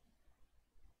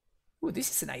 Ooh, this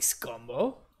is a nice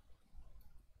combo.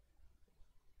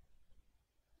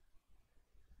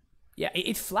 Yeah,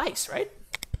 it flies, right?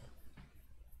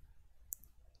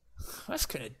 That's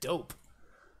kind of dope.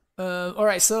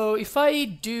 Alright, so if I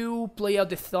do play out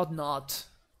the Thought Knot...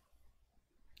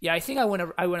 Yeah, I think I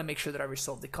wanna make sure that I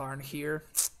resolve the Karn here.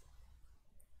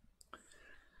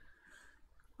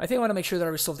 I think I wanna make sure that I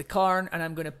resolve the Karn, and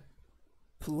I'm gonna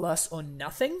plus on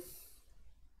nothing.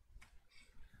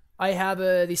 I have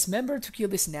a Dismember to kill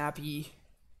the Snappy.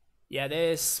 Yeah,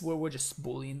 we're just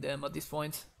bullying them at this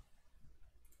point.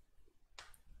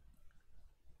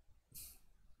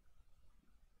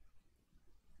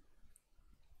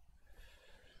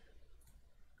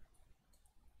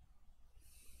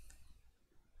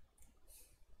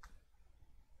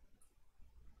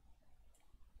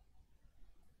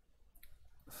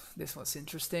 This one's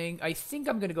interesting. I think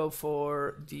I'm gonna go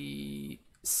for the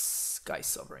Sky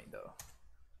Sovereign though.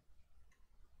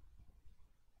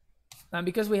 And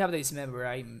because we have the Dismember,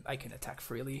 I can attack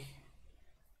freely.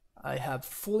 I have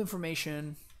full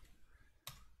information,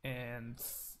 and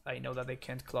I know that they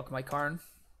can't clock my Karn.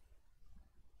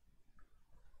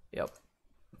 Yep.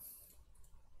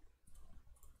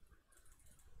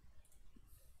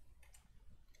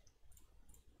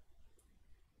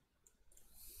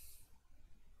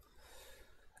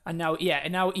 And now, yeah,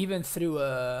 and now even through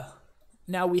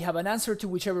now we have an answer to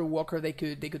whichever walker they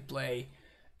could play.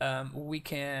 We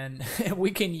can we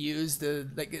can use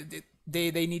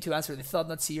they need to answer the Thought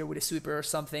Knot Seer with a sweeper or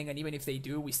something, and even if they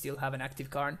do, we still have an active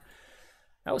Karn.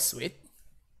 That was sweet.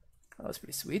 That was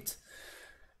pretty sweet.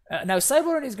 Now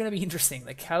sideboard is gonna be interesting.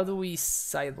 Like, how do we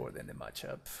sideboard in the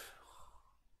matchup?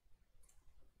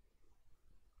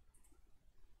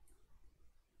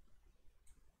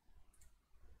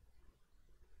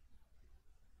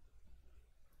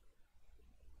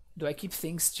 Do I keep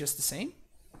things just the same?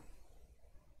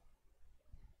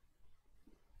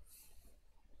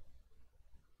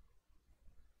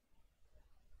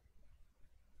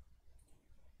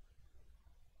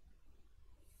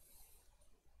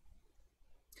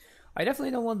 I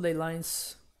definitely don't want ley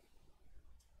lines.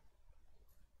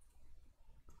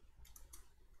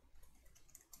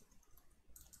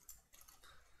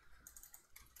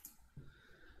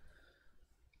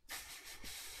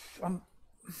 I'm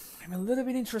a little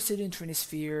bit interested in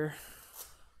Trinisphere.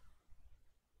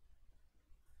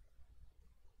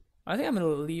 I think I'm gonna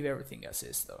leave everything as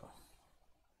is though.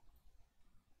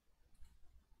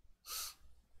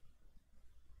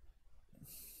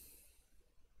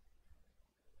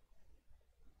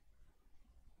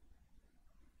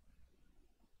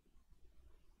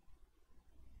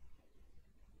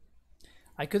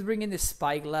 I could bring in the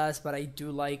Spyglass, but I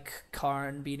do like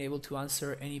Karn being able to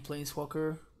answer any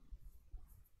Planeswalker.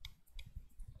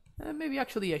 Maybe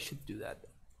actually I should do that.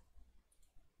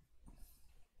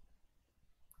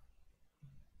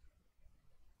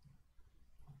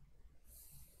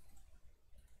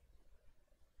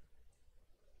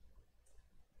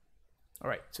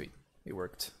 Alright, sweet. It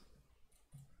worked.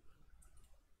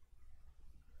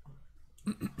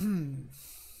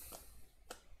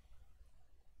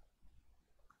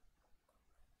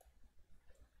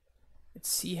 Let's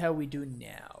see how we do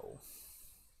now.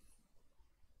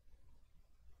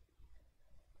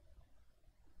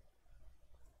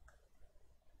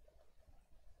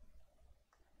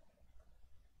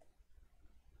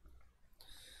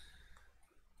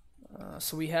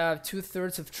 So we have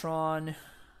 2/3 of Tron,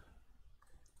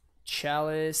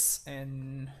 Chalice,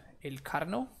 and El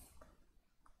Carno,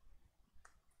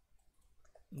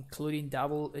 including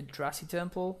double Eldrazi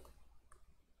Temple.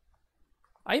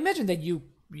 I imagine that you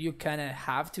kind of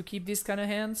have to keep these kind of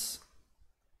hands,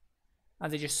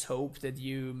 and they just hope that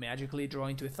you magically draw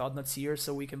into a Thought Knot Seer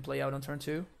so we can play out on turn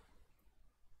 2.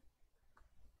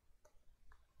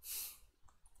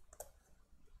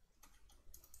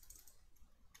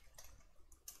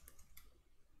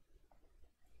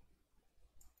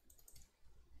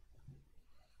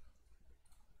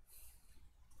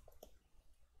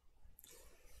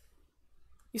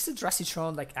 Is the Eldrazi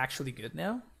Tron like actually good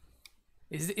now?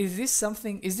 Is this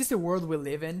something? Is this the world we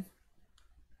live in,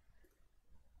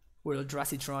 where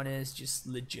Eldrazi Tron is just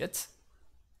legit?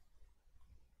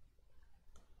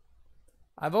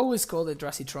 I've always called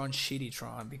Eldrazi Tron shitty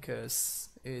Tron because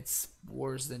it's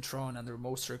worse than Tron under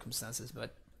most circumstances,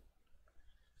 but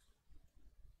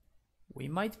we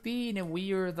might be in a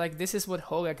weird, like, this is what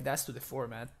Hogaak does to the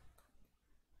format.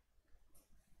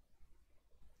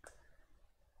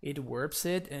 It warps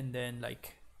it and then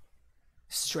like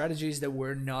strategies that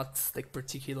were not like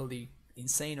particularly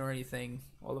insane or anything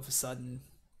all of a sudden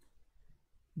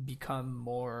become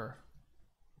more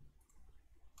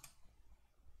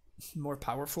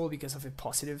powerful because of a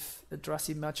positive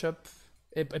Eldrazi matchup,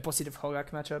 a positive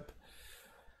Hogaak matchup.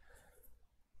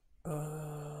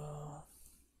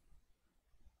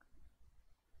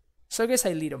 So I guess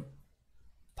I lead a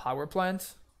power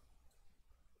plant.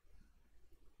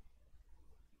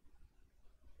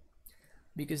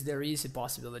 Because there is a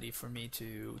possibility for me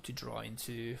to draw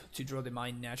the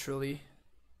mine naturally.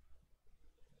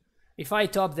 If I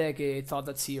top deck a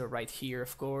Thought Seer right here,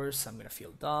 of course, I'm gonna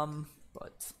feel dumb,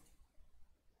 but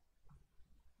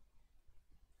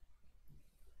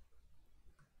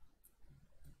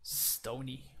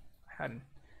Stony.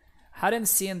 Hadn't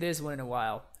seen this one in a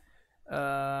while.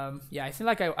 Yeah, I feel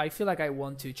like I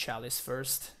want to Chalice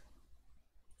first,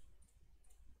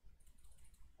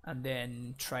 and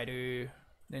then try to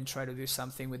do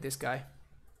something with this guy.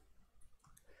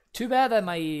 Too bad that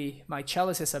my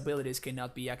Chalice's abilities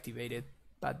cannot be activated.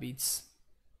 Bad beats.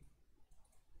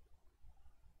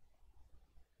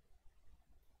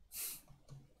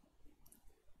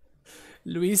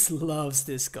 Luis loves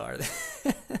this card.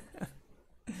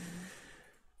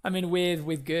 I mean,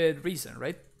 with good reason,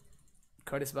 right?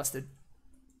 Card is busted.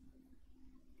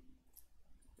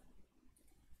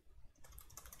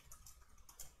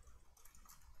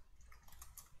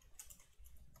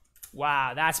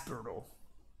 Wow, that's brutal.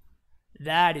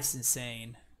 That is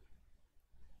insane.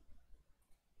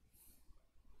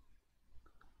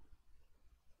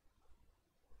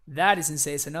 That is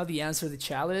insane. So now the answer, the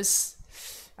Chalice,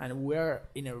 and we're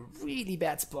in a really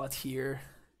bad spot here.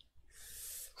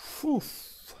 Whew.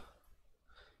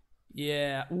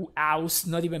 Yeah, ooh, oust,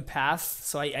 not even path,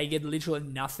 so I get literally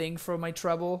nothing from my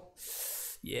trouble.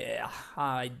 Yeah,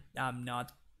 I'm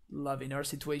not loving our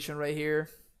situation right here.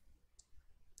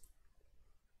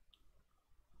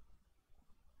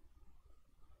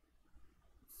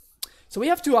 So we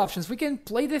have two options. We can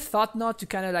play the Thought Knot to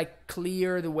kind of like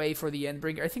clear the way for the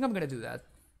Endbringer. I think I'm gonna do that.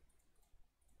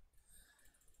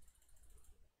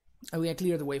 And we can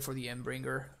clear the way for the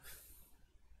Endbringer.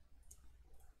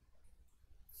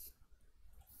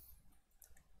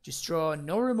 Just draw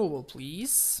no removal,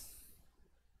 please.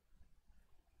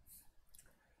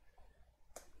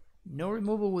 No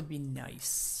removal would be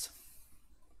nice.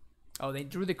 Oh, they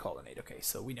drew the Colonnade. Okay,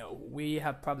 so we know. We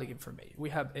have public information.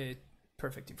 We have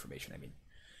perfect information, I mean.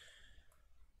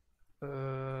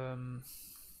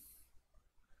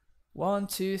 1,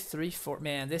 2, 3, 4.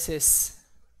 Man, this is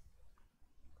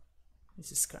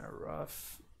kind of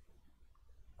rough.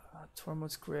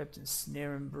 Tormod's Crypt and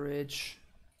Snare and Bridge.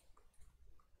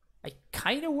 I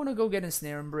kind of want to go get a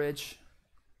Snare and Bridge,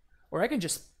 or I can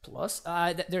just plus.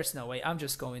 There's no way. I'm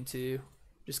just gonna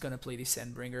play the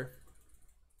Sendbringer.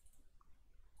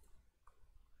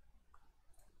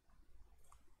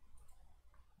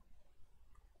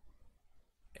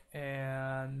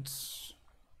 And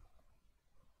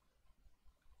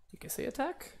I guess I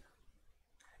attack.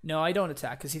 No, I don't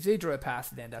attack, because if they draw a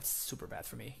path, then that's super bad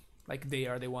for me. Like, they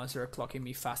are the ones that are clocking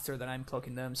me faster than I'm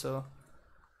clocking them, so.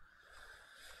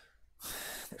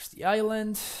 There's the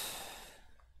island.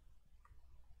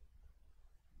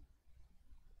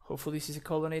 Hopefully this is a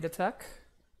Colonnade attack.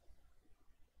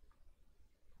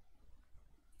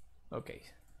 Okay.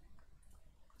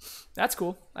 That's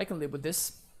cool. I can live with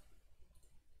this.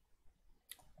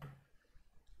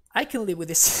 I can live with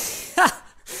this.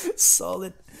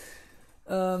 Solid.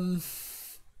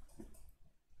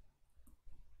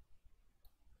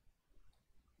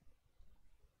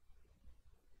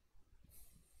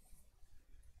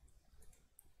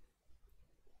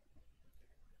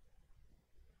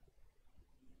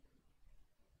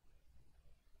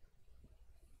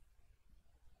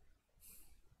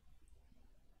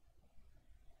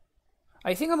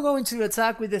 I think I'm going to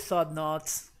attack with the Thought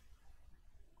Knot.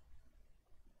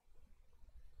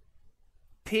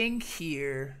 Pink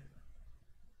here.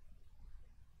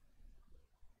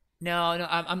 No,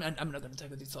 I'm not gonna attack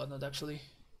with the Thought Knot actually.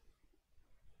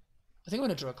 I think I'm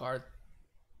gonna draw a card.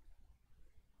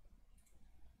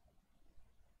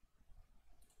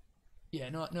 Yeah,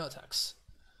 no attacks.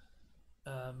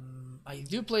 I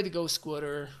do play the Ghost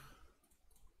Squatter,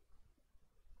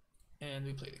 and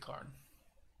we play the Karn.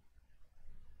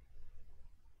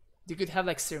 You could have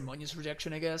like Ceremonious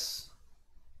Rejection, I guess,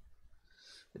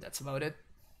 but that's about it.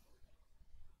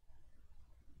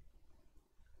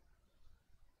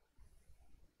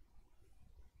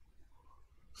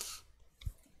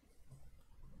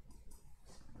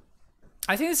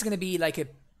 I think it's gonna be like a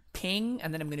ping,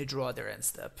 and then I'm gonna draw their end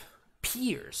step.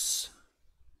 Pierce.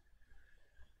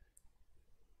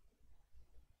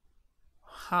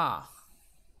 Huh.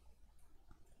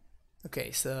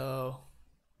 Okay, so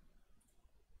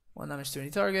 1 damage to any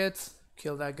target,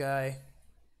 kill that guy.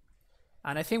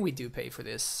 And I think we do pay for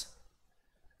this.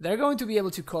 They're going to be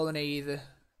able to colonnade,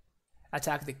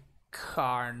 attack the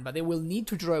Karn, but they will need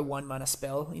to draw a 1 mana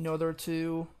spell in order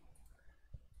to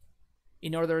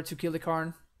kill the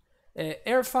Karn.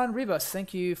 Airfan Ribas,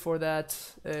 thank you for that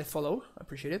follow. I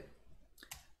appreciate it.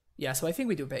 Yeah, so I think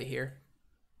we do pay here.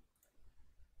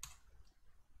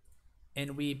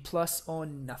 And we plus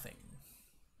on nothing.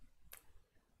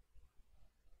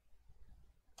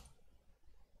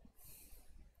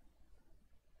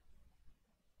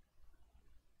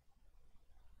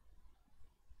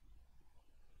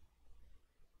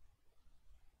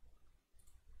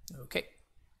 Okay.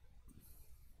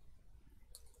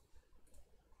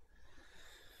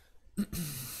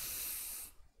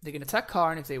 They can attack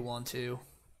Karn if they want to.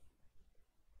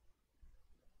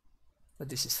 But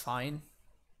this is fine.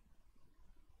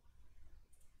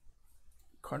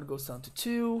 Karn goes down to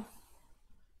 2.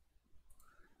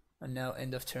 And now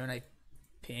end of turn I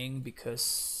ping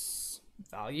because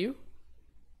value.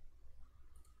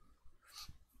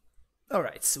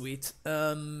 Alright, sweet.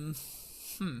 I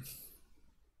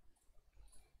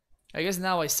guess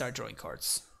now I start drawing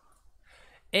cards.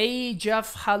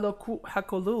 Ajaf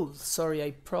Hakolul. Sorry,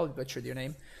 I probably butchered your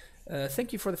name.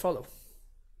 Thank you for the follow.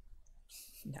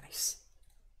 Nice.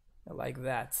 I like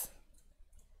that.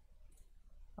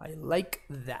 I like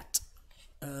that.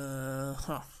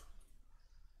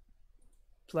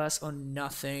 Plus on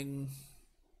nothing.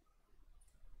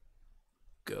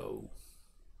 Go.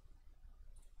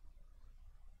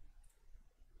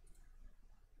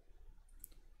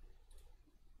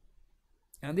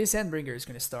 And this Endbringer is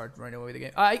going to start right away with the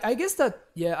game. I guess that,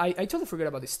 yeah, I totally forgot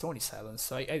about the Stony Silence.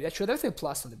 So I should have a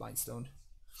plus on the Mind Stone.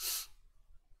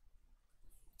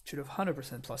 Should have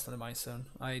 100% plus on the Mind Stone.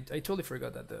 I totally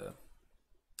forgot that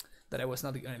that I was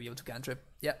not going to be able to cantrip.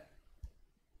 Yeah.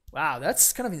 Wow,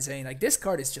 that's kind of insane. Like, this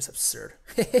card is just absurd.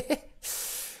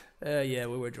 Yeah,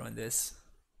 we were drawing this.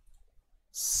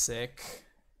 Sick.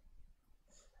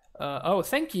 Oh,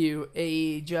 thank you,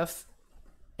 Ajaf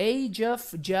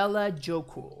Jala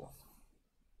Jokul.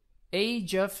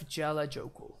 Ajaf Jala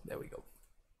Jokul. There we go.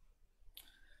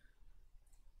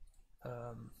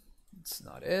 It's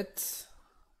not it.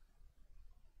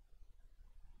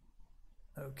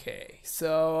 Okay,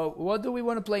 so what do we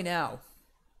want to play now?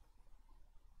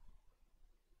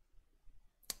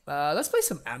 Let's play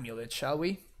some Amulet, shall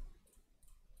we?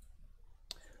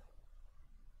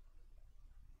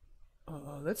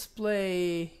 Let's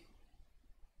play...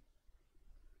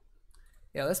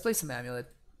 Yeah, let's play some Amulet.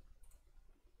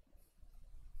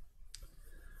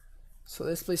 So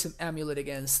let's play some Amulet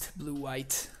against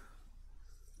blue-white.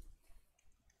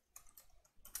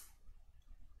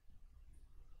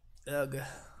 Ugh.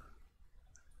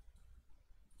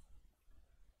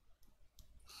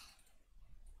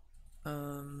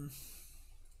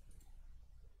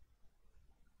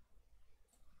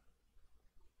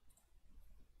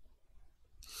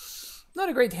 Not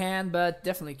a great hand, but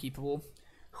definitely keepable.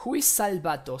 Who is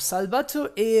Salvatto? Salvatto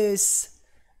is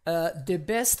the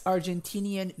best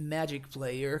Argentinian Magic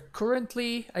player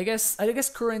currently. I guess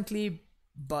currently,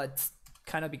 but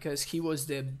kind of because he was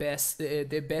the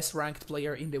best ranked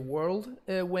player in the world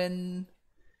when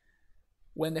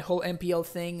the whole MPL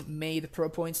thing made pro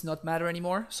points not matter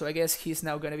anymore. So I guess he's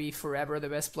now gonna be forever the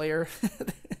best player.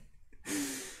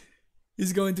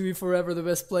 He's going to be forever the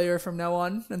best player from now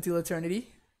on until eternity.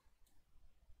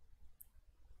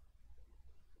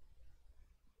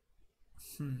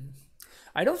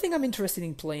 I don't think I'm interested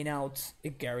in playing out a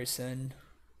Garrison.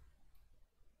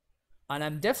 And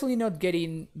I'm definitely not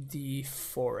getting the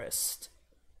Forest.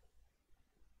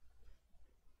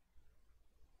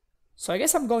 So I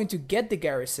guess I'm going to get the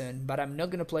Garrison, but I'm not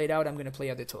going to play it out. I'm going to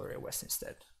play out the Tolerated West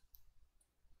instead.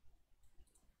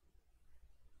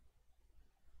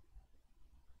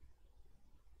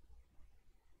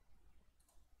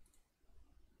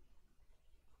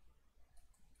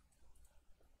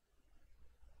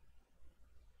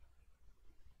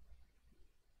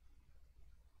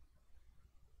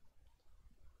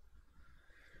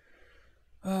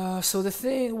 So the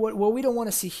thing, what we don't want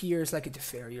to see here is like a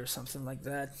Teferi or something like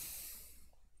that.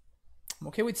 I'm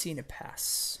okay with seeing a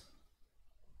pass.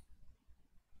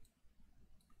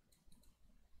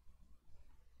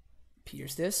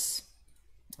 Pierce this.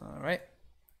 All right.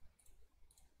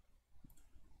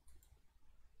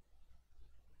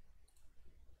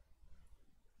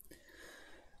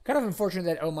 Kind of unfortunate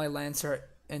that all my lands are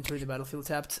entering the battlefield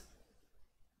tapped.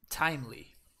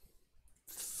 Timely.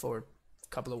 For a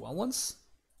couple of 1/1s.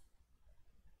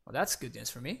 Well, that's good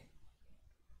news for me.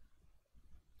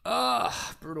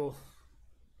 Ah, brutal.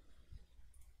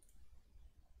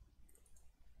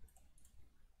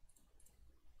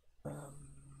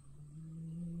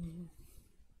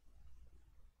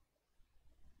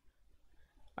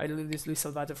 I deleted this Luis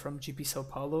Salvatto from GP Sao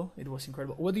Paulo. It was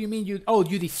incredible. What do you mean you... Oh,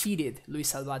 you defeated Luis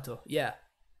Salvatto. Yeah.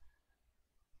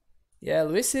 Yeah,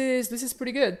 Luis is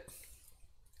pretty good.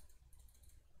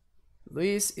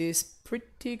 Luis is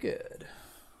pretty good.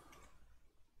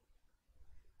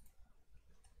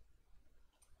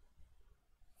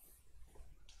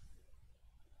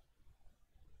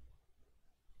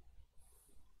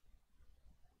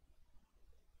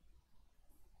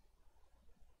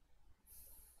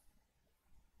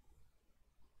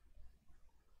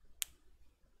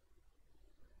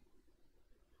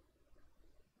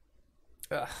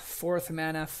 Fourth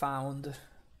mana found.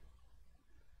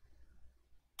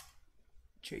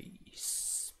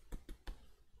 Jeez.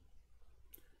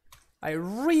 I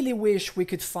really wish we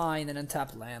could find an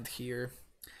untapped land here.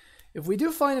 If we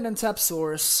do find an untapped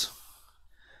source,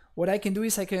 what I can do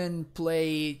is I can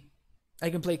play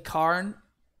Karn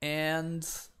and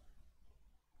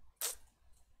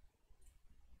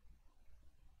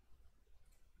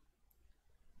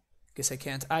guess I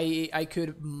can't. I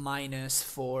could minus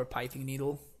for Pithing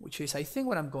Needle, which is I think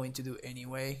what I'm going to do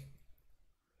anyway.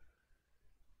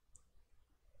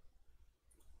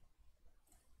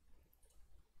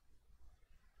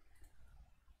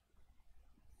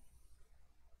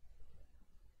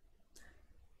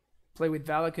 Play with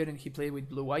Valakut and he played with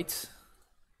blue-white.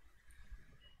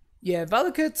 Yeah,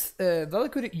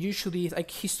 Valakut usually,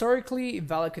 like historically,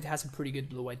 Valakut has a pretty good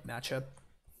blue-white matchup.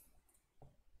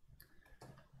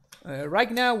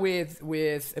 Right now with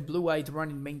a blue-white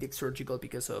running main deck surgical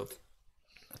because of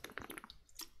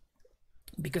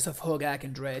Hogaak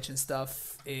and Dredge and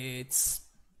stuff,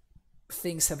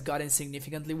 things have gotten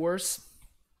significantly worse.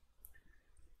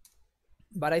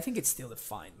 But I think it's still a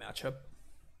fine matchup.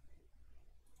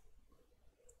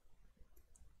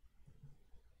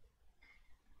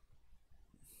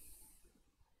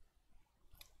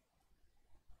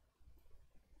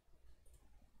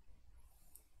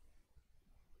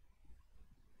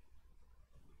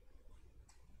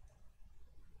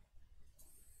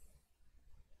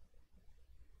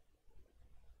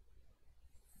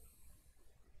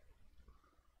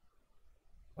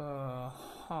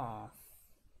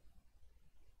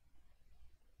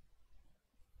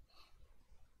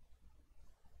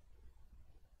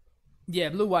 Yeah,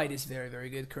 blue-white is very, very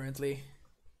good currently.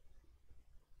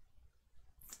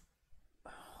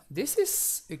 This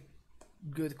is a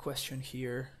good question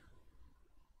here.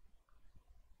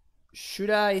 Should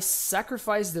I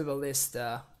sacrifice the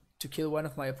Ballista to kill one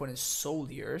of my opponent's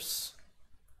soldiers?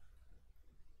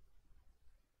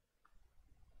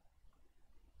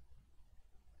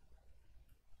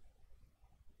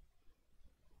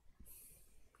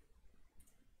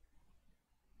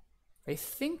 I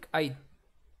think I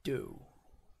do.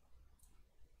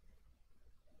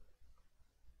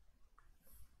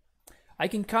 I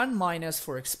can count minus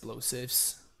for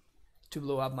explosives to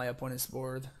blow up my opponent's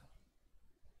board.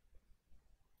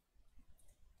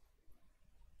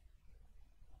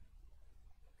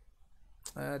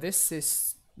 This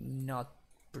is not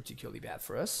particularly bad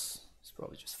for us. It's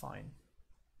probably just fine.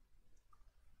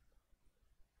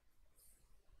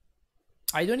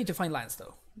 I do need to find lands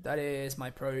though. That is my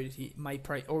priority. My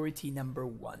priority number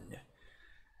one.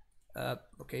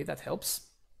 Okay, that helps.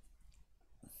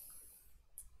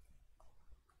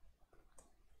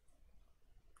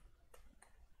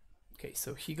 Okay,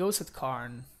 so he goes at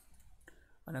Karn,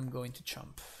 and I'm going to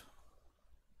chump.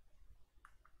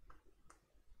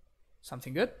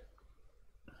 Something good?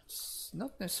 It's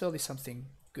not necessarily something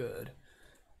good.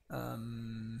 I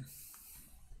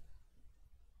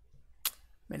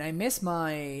mean, I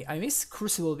miss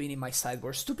Crucible being in my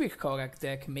sideboard. Stupid Hogaak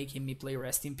deck making me play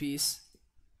Rest in Peace.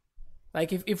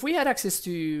 Like if we had access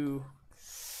to,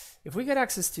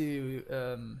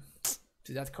 to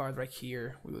that card right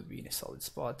here, we would be in a solid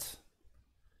spot.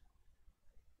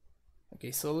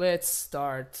 Okay, so let's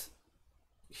start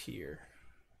here.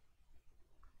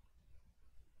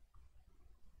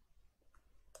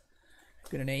 I'm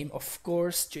gonna name, of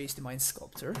course, Jace the Mind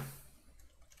Sculptor.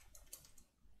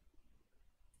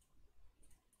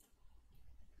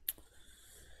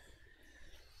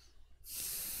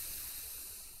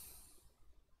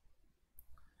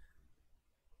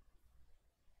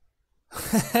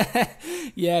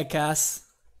 Yeah, Cass.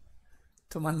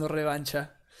 Tomando revancha.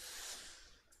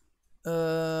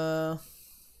 I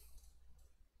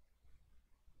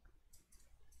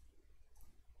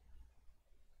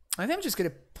think I'm just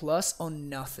gonna plus on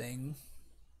nothing.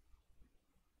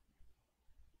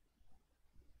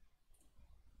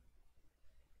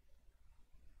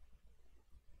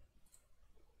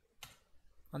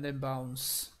 and then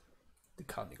bounce the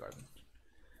Colony Garden.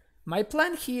 My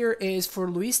plan here is for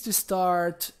Luis to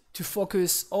start to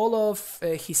focus all of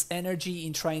his energy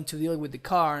in trying to deal with the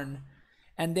Karn,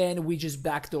 and then we just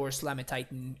backdoor Slam a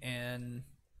Titan and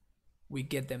we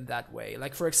get them that way.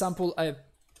 Like, for example,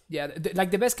 yeah,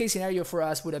 like the best case scenario for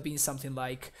us would have been something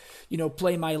like, you know,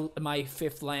 play my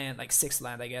fifth land, like sixth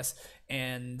land, I guess,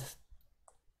 and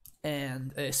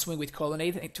swing with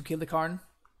Colonnade to kill the Karn.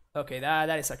 Okay,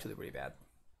 that is actually pretty bad.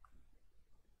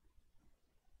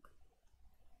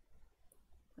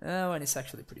 Oh, and it's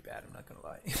actually pretty bad, I'm not gonna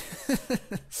lie.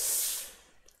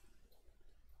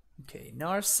 Okay,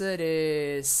 Narset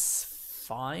is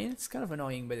fine. It's kind of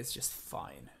annoying, but it's just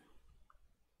fine.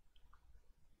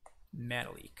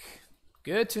 Mana Leak.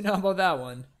 Good to know about that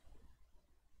one.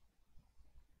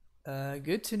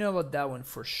 Good to know about that one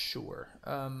for sure.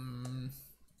 I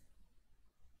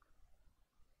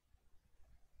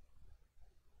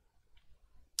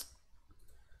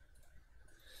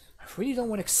really don't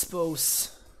want to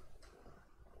expose.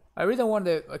 I really don't want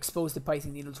to expose the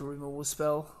Python Needle to removal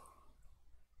spell.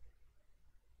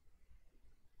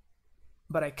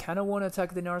 But I kind of want to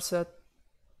attack the Narset.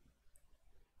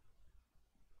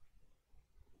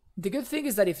 The good thing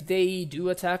is that if they do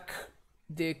attack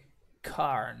the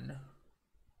Karn,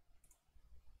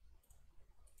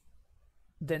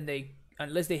 then they,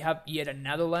 unless they have yet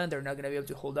another land, they're not going to be able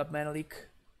to hold up Mana Leak.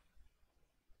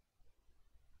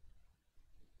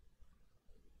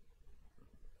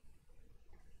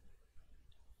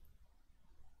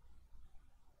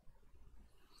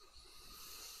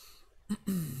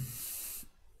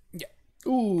 Yeah.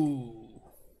 Ooh.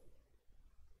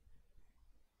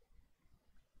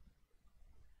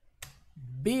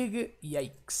 Big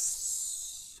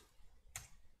yikes.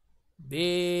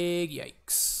 Big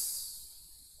yikes.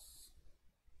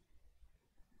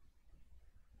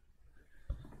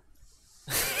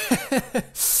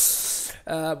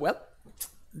 Well,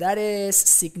 that is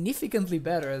significantly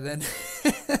better than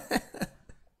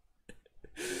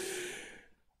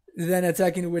than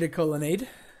attacking with a Colonnade.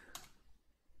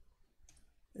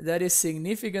 That is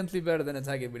significantly better than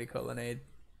attacking with a Colonnade.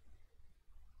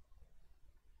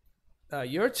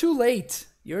 You're too late.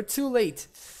 You're too late.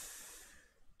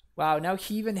 Wow, now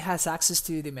he even has access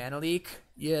to the Mana Leak.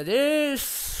 Yeah,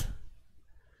 this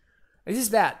is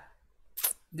bad.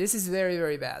 This is very,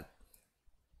 very bad.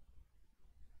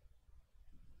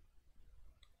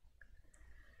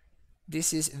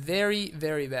 This is very,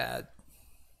 very bad.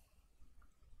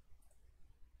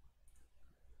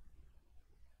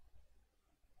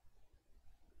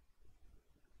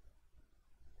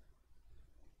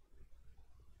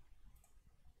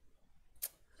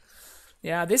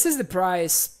 Yeah, this is the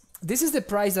price. This is the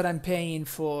price that I'm paying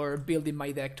for building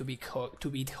my deck to beat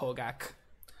Hogaak.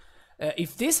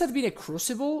 If this had been a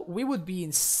Crucible, we would be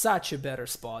in such a better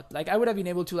spot. Like, I would have been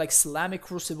able to like slam a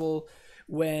Crucible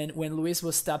when Luis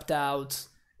was tapped out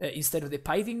instead of the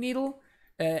Python Needle,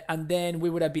 and then we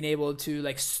would have been able to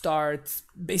like start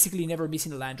basically never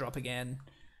missing a land drop again.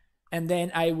 And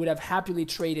then I would have happily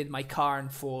traded my Karn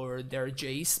for their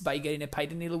Jace by getting a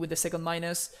Python Needle with the second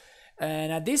minus.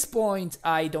 And at this point,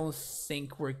 I don't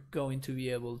think we're going to be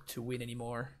able to win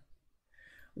anymore.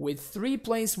 With 3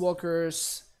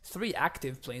 Planeswalkers, 3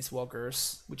 active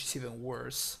Planeswalkers, which is even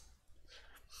worse.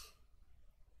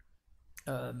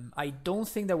 I don't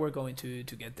think that we're going to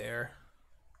get there.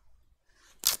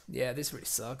 Yeah, this really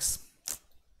sucks.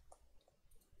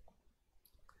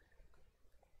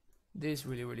 This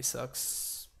really, really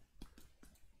sucks.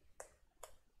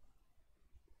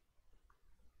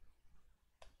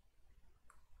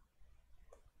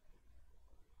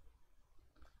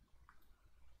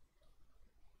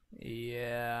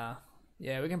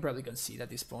 Yeah, we can probably concede at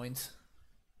this point.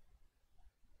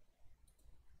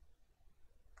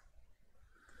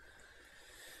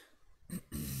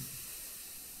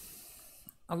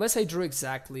 Unless I drew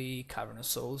exactly Cavern of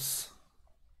Souls.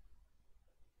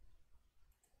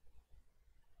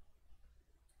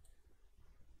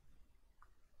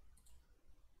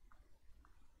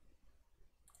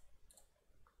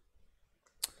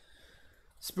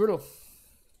 It's brutal.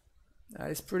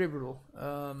 It's pretty brutal.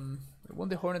 I want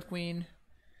the Hornet Queen.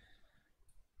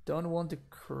 Don't want the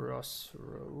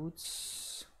Crossroads.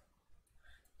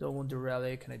 Don't want the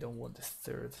Relic, and I don't want the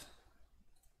third.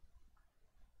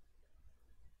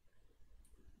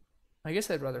 I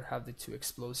guess I'd rather have the 2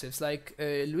 explosives. Like,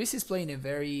 Luis is playing a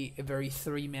very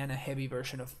 3 mana heavy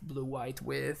version of blue-white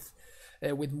with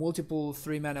multiple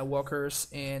 3 mana walkers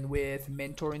and with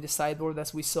Mentor in the sideboard,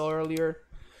 as we saw earlier.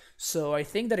 So I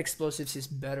think that explosives is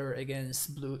better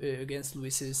against against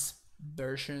Luis's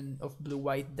version of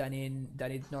blue-white than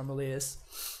it normally is.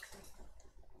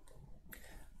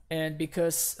 and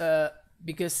because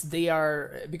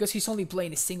he's only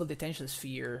playing a single detention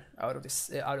sphere out of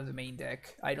this out of the main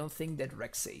deck, I don't think that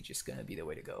Rex Sage is gonna be the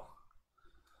way to go.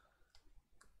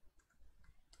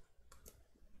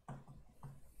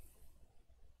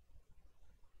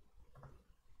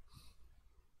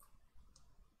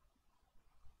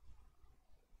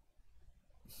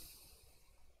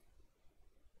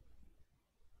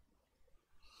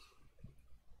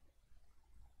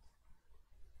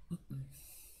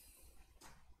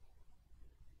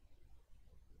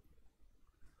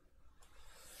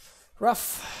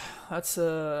 Rough. That's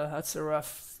a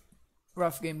rough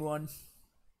game one.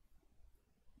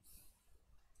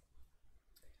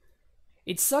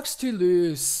 It sucks to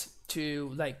lose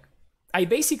to, like, I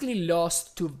basically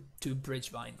lost to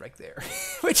BridgeVine right there,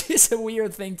 which is a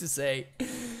weird thing to say.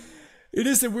 It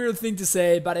is a weird thing to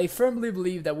say, but I firmly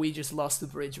believe that we just lost to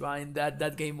BridgeVine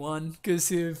that game one.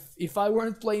 Because if I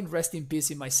weren't playing Rest in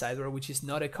Peace in my sidebar, which is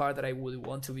not a card that I would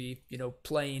want to be,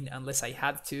 playing unless I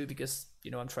had to, because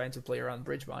I'm trying to play around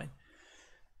BridgeVine,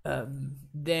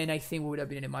 then I think we would have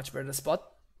been in a much better spot.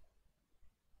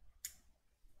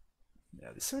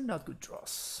 Yeah, these are not good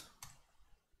draws.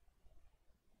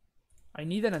 I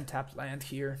need an untapped land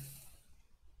here.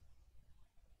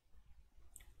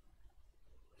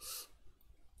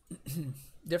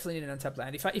 Definitely need an untapped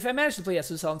land. If I manage to play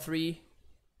Azusa on 3,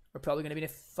 we're probably gonna be in a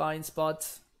fine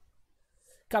spot.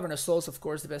 Cavern of Souls, of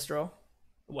course, the best draw.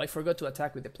 Oh, I forgot to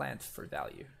attack with the plant for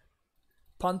value.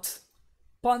 Punt.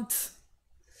 Punt.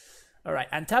 Alright,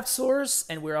 untapped Source,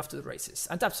 and we're off to the races.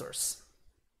 Untapped Source.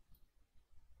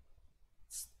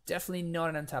 It's definitely not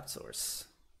an untapped Source.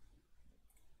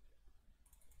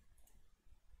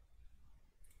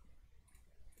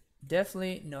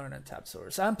 Definitely not an untapped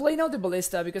Source. I'm playing out the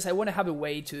Ballista because I want to have a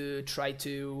way to try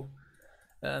to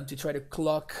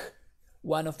clock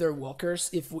one of their walkers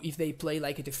if they play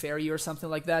like a Teferi or something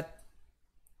like that.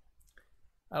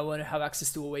 I want to have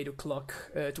access to a way to clock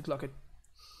it.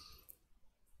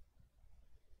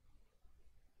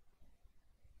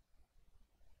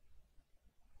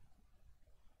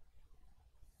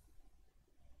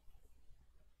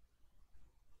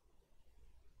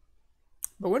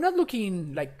 But we're not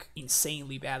looking like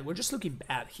insanely bad. We're just looking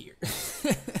bad here.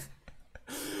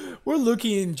 We're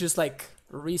looking just like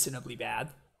reasonably bad,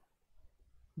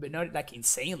 but not like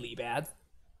insanely bad.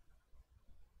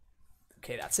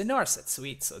 Okay, that's a Narset,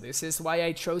 sweet. So this is why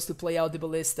I chose to play out the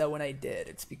Ballista when I did.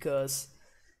 It's because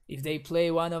if they play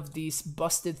one of these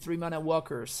busted 3-mana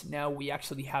walkers, now we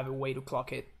actually have a way to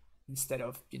clock it instead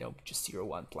of, just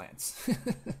 0-1 plants.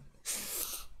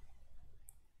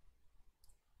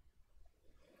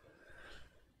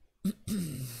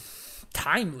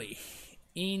 Timely.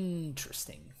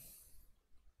 Interesting.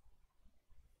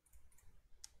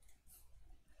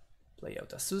 Play out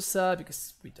Azusa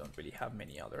because we don't really have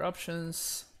many other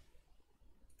options.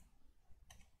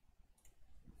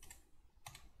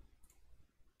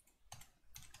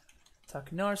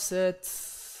 Attack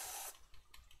Narset.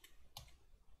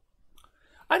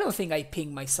 I don't think I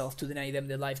ping myself to deny them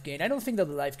the life gain. I don't think that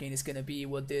the life gain is going to be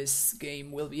what this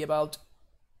game will be about.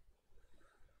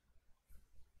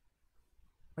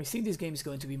 I think this game is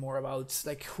going to be more about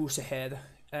like who's ahead.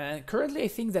 And currently I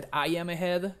think that I am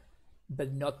ahead,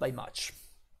 but not by much.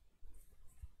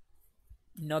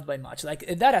 Not by much. Like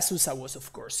that Azusa was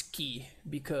of course key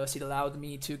because it allowed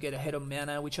me to get ahead of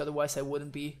mana, which otherwise I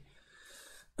wouldn't be.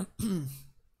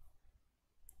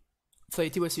 Play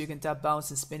it so you can tap, bounce,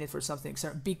 and spin it for something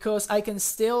external. Because I can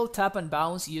still tap and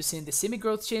bounce using the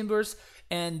Semi-Growth Chambers,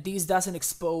 and this doesn't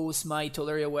expose my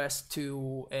Tolaria West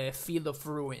to a Field of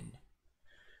Ruin.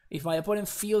 If my opponent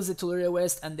feels the Tolaria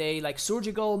West and they like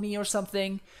surgical me or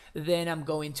something, then I'm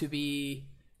going to be...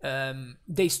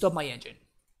 they stop my engine.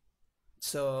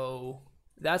 So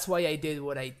that's why I did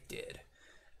what I did.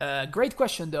 Great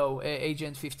question though,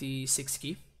 Agent 56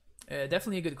 Key.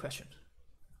 Definitely a good question.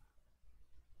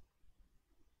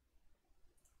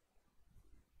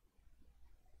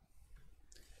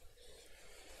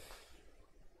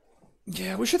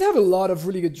 Yeah, we should have a lot of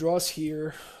really good draws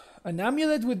here. An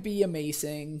Amulet would be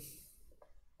amazing.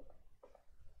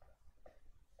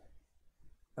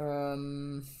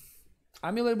 Amulet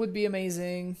would be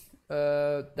amazing.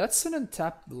 That's an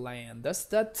untapped land. Does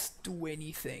that do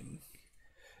anything?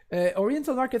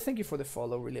 Oriental Market, thank you for the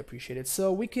follow. Really appreciate it.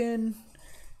 So we can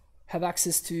have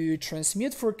access to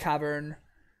Transmute for Cavern.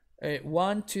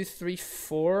 1, 2, 3,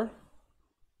 4.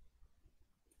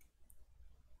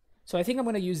 So I think I'm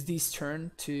going to use this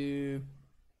turn to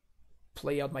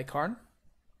play out my Karn.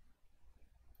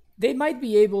 They might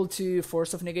be able to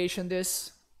Force of Negation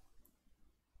this.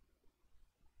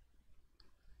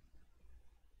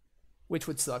 which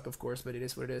would suck, of course, but it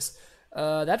is what it is.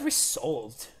 That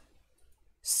resolved.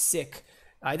 Sick.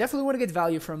 I definitely want to get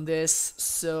value from this,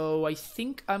 so I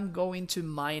think I'm going to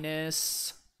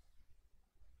minus...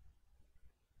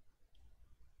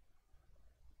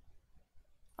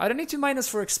 I don't need to minus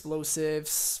for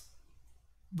explosives,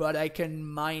 but I can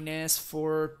minus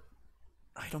for...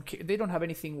 I don't care. They don't have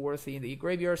anything worthy in the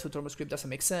graveyard, so Tormod Script doesn't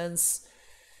make sense.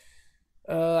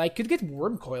 I could get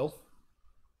Worm Coil.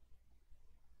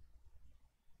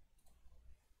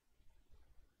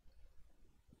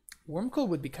 Worm Coil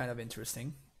would be kind of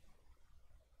interesting.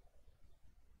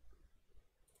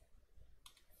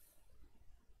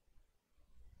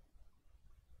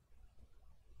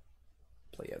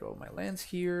 Play out all my lands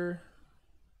here.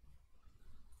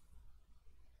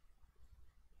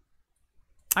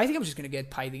 I think I'm just going to get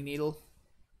Pithing Needle.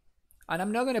 And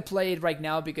I'm not going to play it right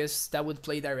now because that would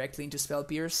play directly into Spell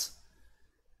Pierce.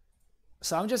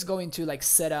 So I'm just going to like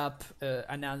set up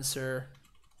an answer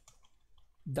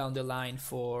down the line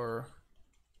for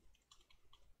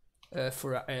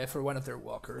one of their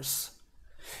walkers.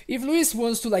 If Luis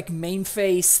wants to like main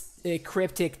phase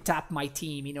Cryptic tap my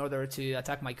team in order to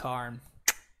attack my Karn,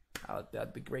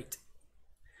 that'd be great.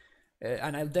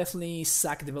 And I'll definitely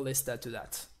sack the Ballista to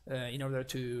that in order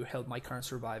to help my Karn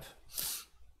survive.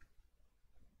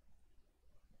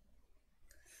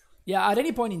 Yeah, at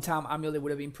any point in time, Amulet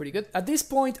would have been pretty good. At this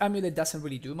point, Amulet doesn't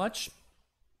really do much.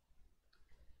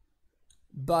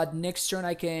 But next turn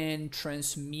I can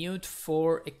transmute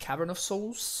for a Cavern of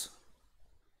Souls,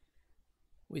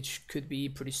 which could be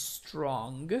pretty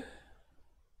strong.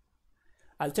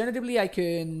 Alternatively, I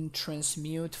can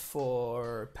transmute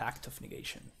for Pact of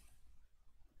Negation.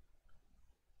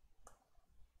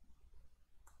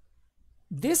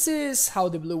 This is how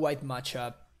the blue-white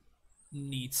matchup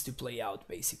needs to play out,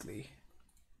 basically.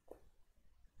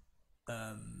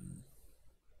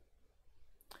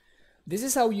 This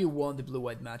is how you want the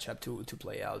blue-white matchup to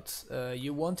play out.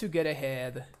 You want to get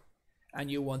ahead, and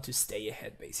you want to stay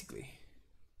ahead, basically.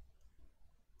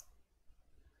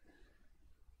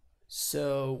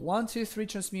 So 1, 2, 3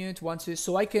 transmute, 1, 2.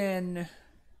 So I can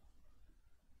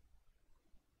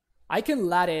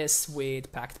lattice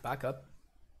with Pact Backup,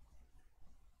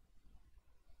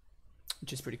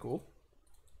 which is pretty cool.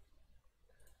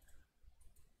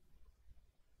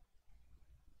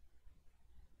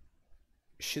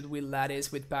 Should we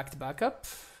lattice with Pact Backup?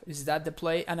 Is that the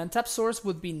play? An untapped source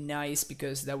would be nice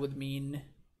because that would mean...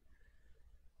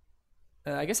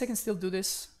 I guess I can still do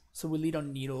this. So we lead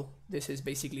on Needle. This is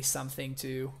basically something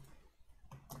to...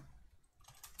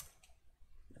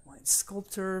 White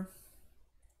Sculptor.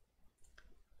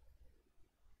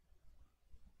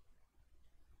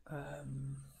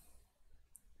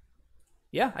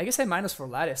 Yeah, I guess I minus for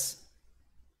lattice.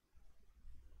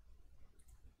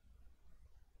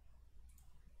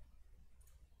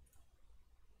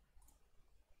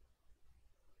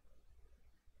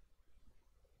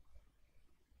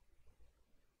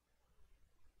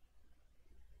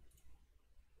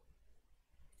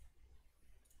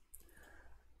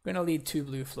 I'm gonna lead 2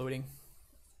 blue floating.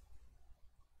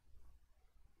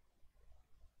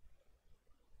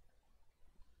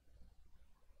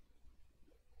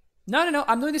 No,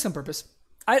 I'm doing this on purpose.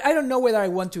 I don't know whether I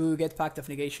want to get Pact of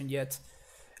Negation yet.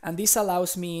 And this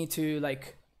allows me to,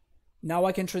 like... Now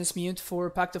I can transmute for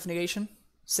Pact of Negation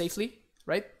safely,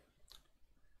 right?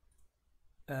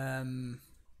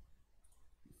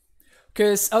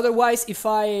 Because otherwise, if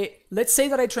I... Let's say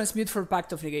that I transmute for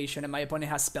Pact of Negation and my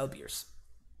opponent has Spell Pierce.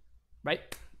 Right?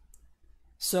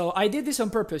 So I did this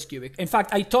on purpose, Cubic. In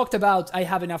fact, I talked about I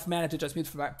have enough mana to transmute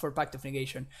for Pact of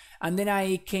Negation. And then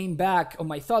I came back on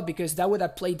my thought because that would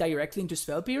have played directly into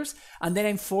Spell Pierce. And then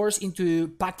I'm forced into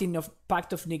Pact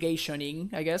of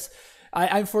Negationing, I guess.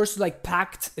 I'm forced to like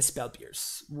Pact a Spell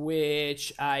Pierce,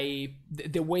 which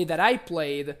the way that I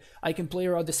played, I can play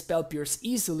around the Spell Pierce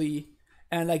easily.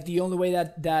 And like the only way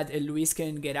that Luis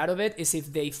can get out of it is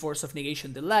if they Force of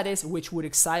Negation the lattice, which would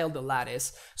exile the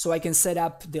lattice, so I can set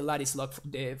up the lattice lock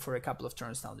for a couple of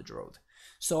turns down the road.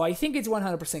 So I think it's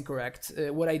 100% correct.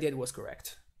 What I did was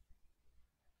correct.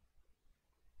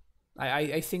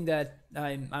 I think that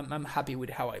I'm happy with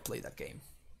how I played that game.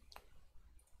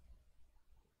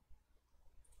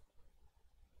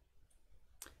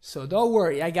 So don't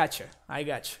worry, I got you.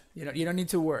 You don't need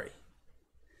to worry.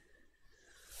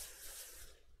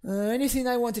 Anything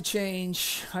I want to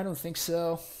change? I don't think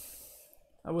so.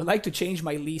 I would like to change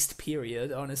my least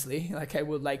period, honestly. Like, I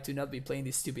would like to not be playing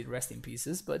these stupid resting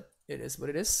pieces, but it is what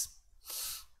it is.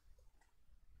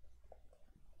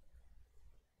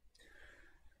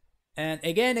 And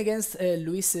again, against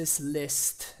Luis's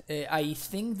list, I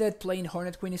think that playing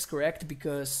Hornet Queen is correct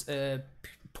because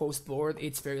post board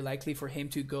it's very likely for him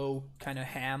to go kind of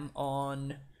ham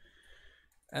on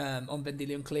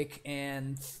Vendilion Click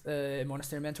and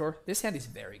Monastery Mentor. This hand is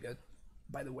very good,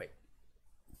 by the way.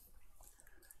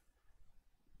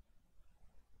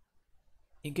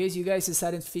 In case you guys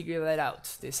hadn't figured that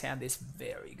out, this hand is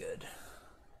very good.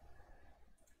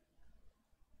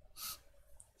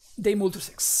 They mull to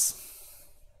 6.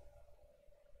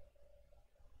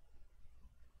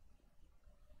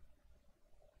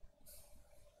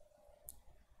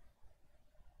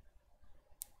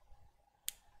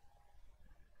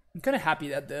 I'm kind of happy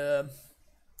that the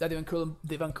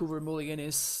Vancouver mulligan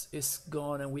is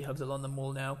gone and we have the London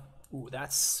mull now. Ooh,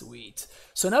 that's sweet.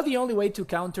 So now the only way to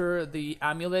counter the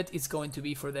amulet is going to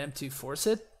be for them to force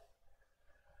it,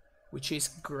 which is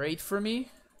great for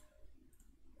me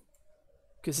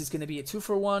because it's going to be a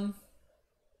 2-for-1.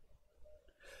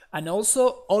 And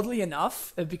also, oddly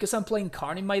enough, because I'm playing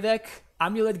Karn in my deck,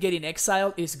 Amulet getting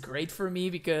exiled is great for me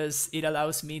because it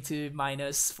allows me to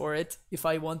minus for it if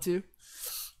I want to.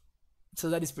 So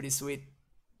that is pretty sweet.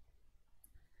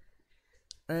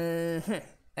 Do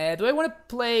I want to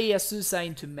play Azusa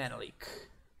into Manalik?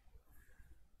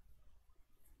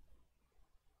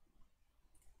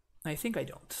 I think I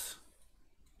don't.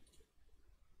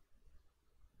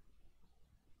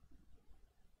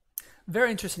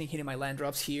 Very interested in hitting my land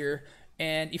drops here.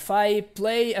 And if I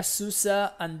play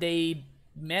Azusa and they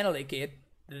Manalik it,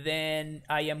 then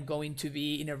I am going to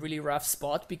be in a really rough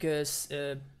spot because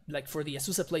like for the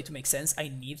Azusa play to make sense, I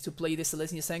need to play the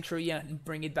Celestia Sanctuary and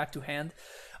bring it back to hand.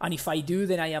 And if I do,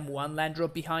 then I am 1 land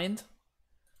drop behind.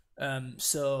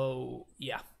 So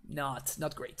yeah,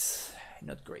 not great.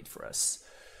 Not great for us.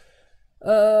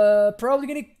 Probably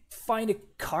gonna find a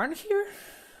Karn here.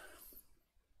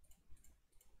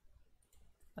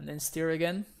 And then steer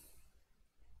again.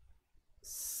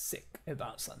 Sick. A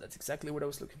bounce land. That's exactly what I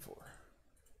was looking for.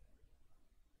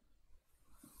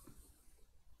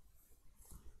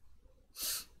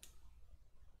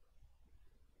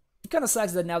 It kind of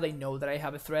sucks that now they know that I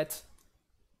have a threat.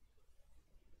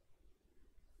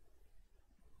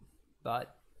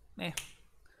 But, eh.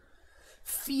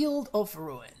 Field of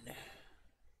Ruin.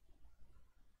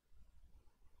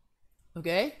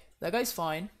 Okay, that guy's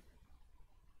fine.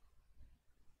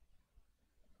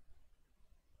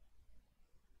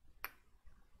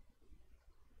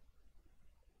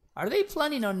 Are they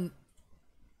planning on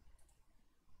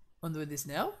doing this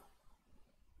now?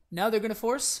 Now they're gonna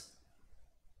force?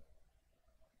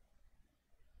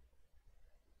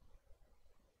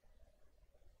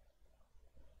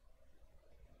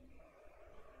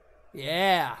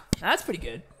 Yeah, that's pretty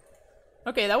good.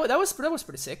 Okay, that was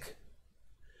pretty sick.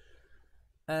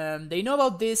 They know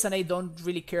about this, and I don't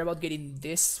really care about getting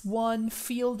this one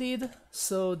fielded,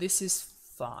 so this is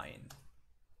fine.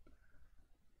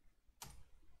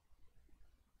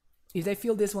 If they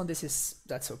field this one,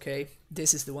 that's okay.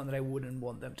 This is the one that I wouldn't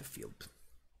want them to field,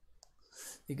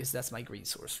 because that's my green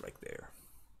source right there.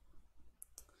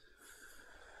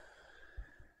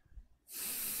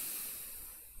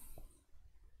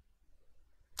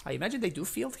 I imagine they do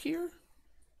field here.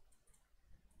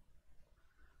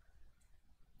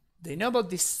 They know about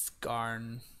this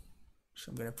Karn, so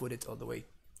I'm gonna put it all the way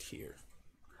here.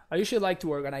 I usually like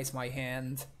to organize my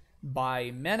hand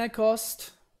by mana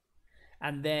cost,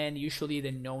 and then usually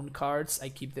the known cards, I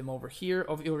keep them over here.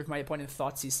 Or if my opponent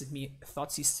thought sees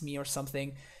me or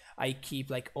something, I keep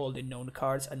like all the known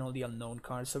cards and all the unknown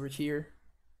cards over here.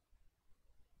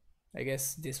 I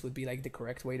guess this would be like the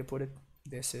correct way to put it.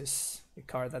 This is a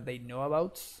card that they know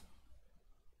about,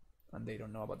 and they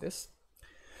don't know about this.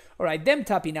 Alright, them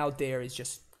tapping out there is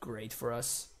just great for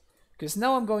us, because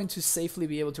now I'm going to safely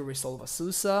be able to resolve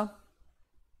Azusa.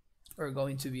 We're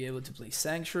going to be able to play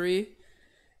Sanctuary,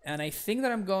 and I think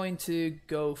that I'm going to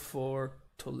go for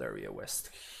Tolaria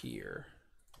West here.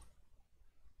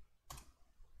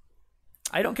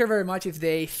 I don't care very much if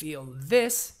they feel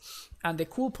this, and the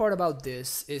cool part about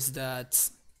this is that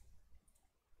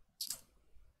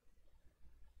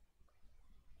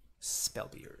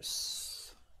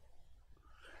Spellbeers.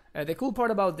 The cool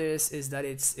part about this is that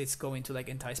it's going to like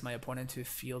entice my opponent to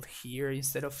field here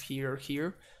instead of here or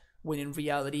here, when in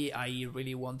reality I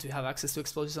really want to have access to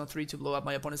Explosives on 3 to blow up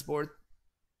my opponent's board.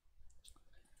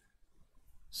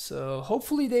 So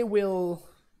hopefully they will.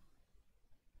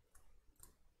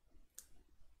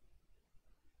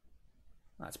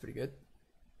 That's pretty good.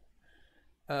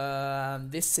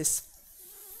 This is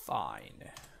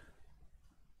fine.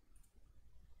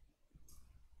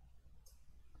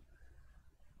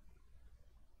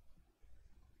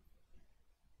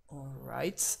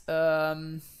 right.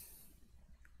 So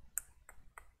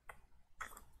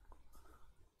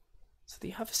they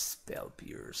have spell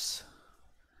pierce.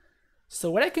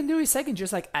 So what I can do is I can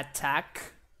just like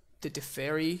attack the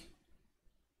Teferi.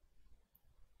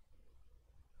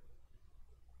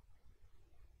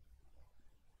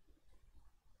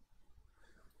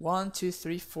 One, two,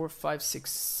 three, four, five, six,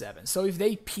 seven. So if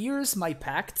they pierce my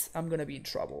pact, I'm gonna be in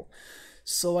trouble.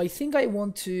 So I think I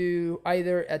want to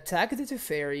either attack the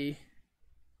Teferi.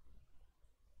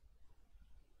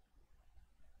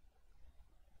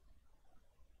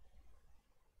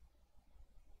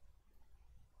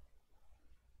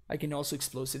 I can also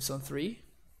explosives on 3.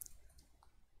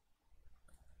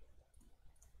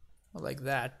 Like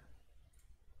that.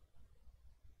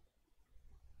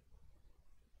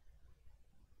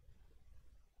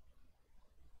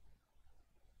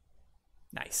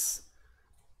 Nice.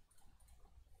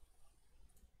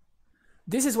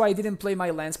 This is why I didn't play my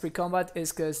lance pre-combat,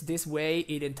 is because this way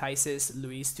it entices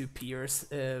Luis to pierce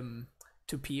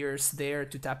there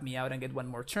to tap me out and get one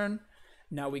more turn.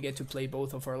 Now we get to play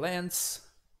both of our lands.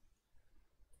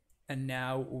 And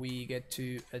now we get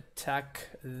to attack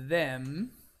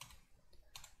them.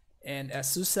 And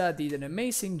Azusa did an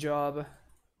amazing job.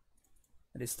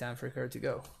 And it's time for her to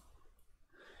go.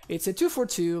 It's a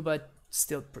 2/2, but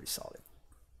still pretty solid.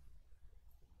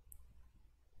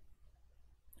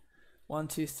 1,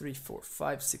 2, 3, 4,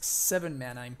 5, 6, 7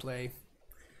 mana in play.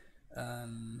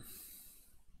 Got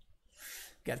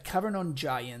Cavern on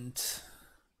Giant,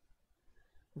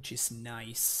 which is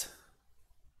nice.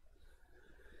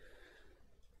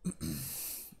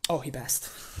 Oh, he passed.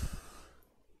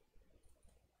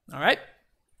 Alright.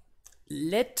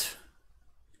 Let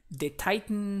the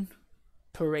Titan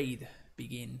Parade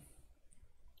begin.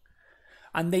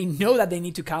 And they know that they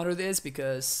need to counter this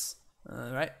because...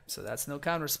 Alright, so that's no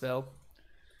counter spell.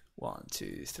 1,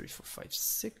 2, 3, 4, 5,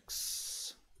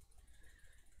 6.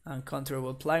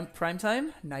 Uncounterable prime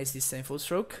time. Nice disdainful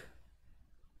stroke.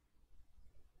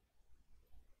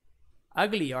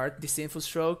 Ugly art, disdainful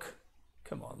stroke.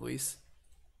 Come on, Luis.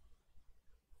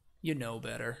 You know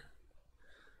better.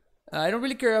 I don't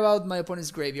really care about my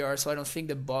opponent's graveyard, so I don't think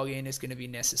the bogging is going to be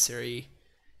necessary.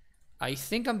 I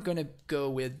think I'm going to go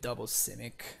with double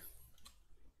Simic.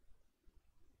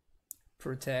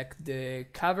 Protect the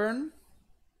Cavern.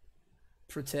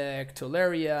 Protect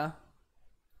Tolaria.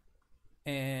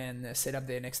 And set up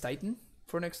the next Titan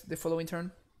for the following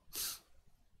turn.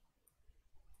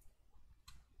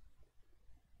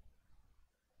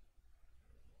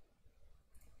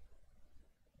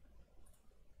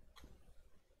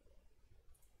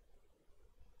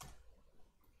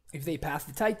 If they pass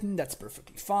the Titan, that's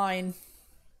perfectly fine.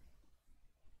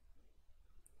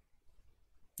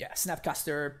 Yeah,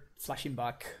 Snapcaster, flashing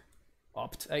back,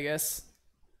 opt, I guess.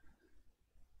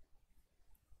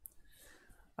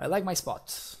 I like my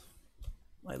spot.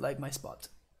 I like my spot.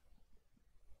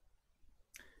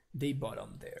 They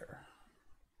bottom there.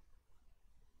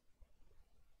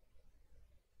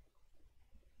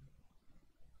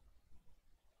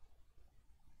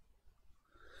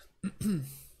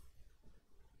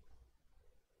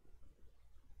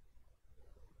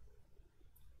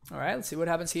 All right, let's see what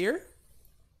happens here.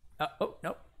 Oh,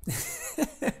 no.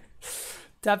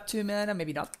 Tap 2 mana,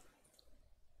 maybe not.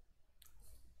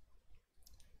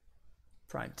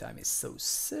 Prime time is so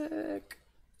sick.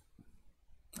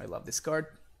 I love this card.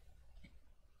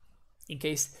 In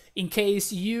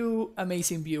case you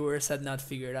amazing viewers had not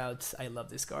figured out, I love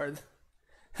this card.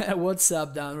 What's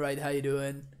up, Downright? How you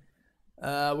doing?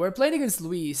 We're playing against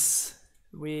Luis.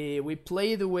 We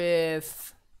played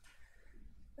with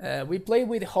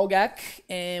Hogaak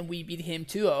and we beat him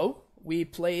 2-0. We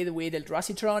played with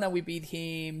Eldrazi Tron and we beat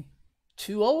him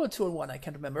 2-0 or 2-1, I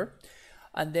can't remember.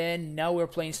 And then now we're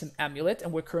playing some Amulet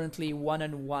and we're currently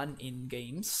 1-1 in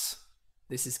games.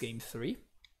 This is game 3.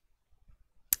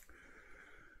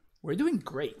 We're doing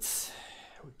great.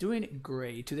 We're doing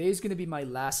great. Today is going to be my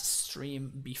last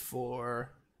stream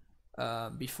before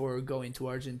going to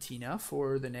Argentina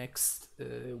for the next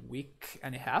week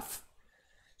and a half.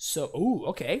 So, oh,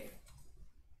 okay.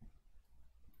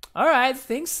 All right,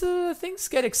 things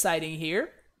get exciting here.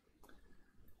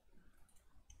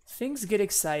 Things get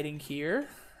exciting here.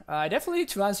 I definitely need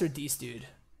to answer these, dude.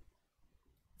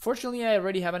 Fortunately, I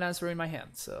already have an answer in my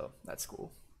hand, so that's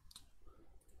cool.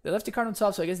 They left the card on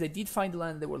top, so I guess they did find the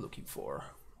land they were looking for.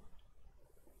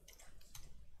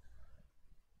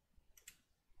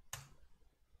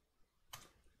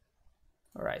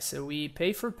 Alright, so we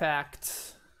pay for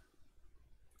Pact.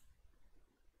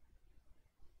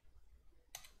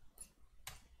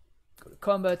 Go to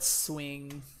combat,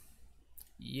 swing.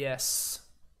 Yes.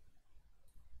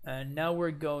 And now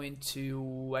we're going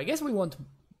to, I guess we want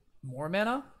more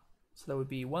mana. So that would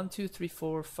be 1, 2, 3,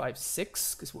 4, 5,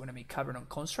 6, because we're going to be Cavern on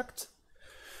Construct.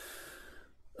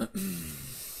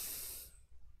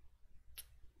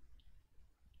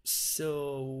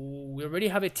 So we already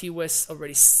have a T-West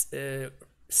already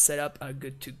set up and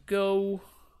good to go.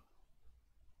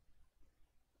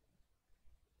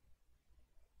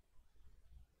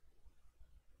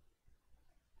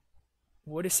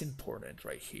 What is important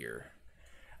right here?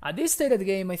 At this state of the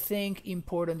game, I think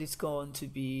important is going to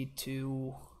be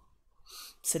to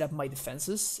set up my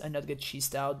defenses and not get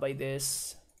cheesed out by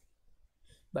this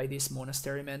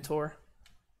Monastery Mentor.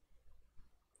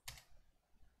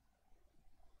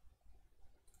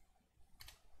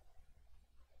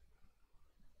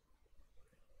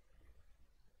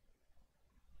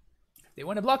 If they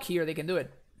want to block here, they can do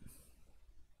it.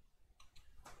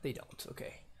 They don't,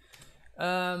 okay.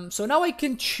 So now I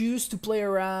can choose to play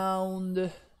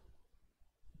around.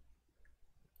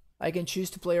 I can choose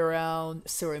to play around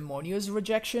Ceremonious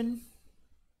Rejection.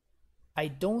 I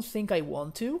don't think I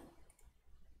want to.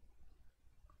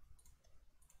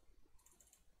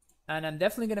 And I'm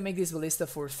definitely gonna make this Ballista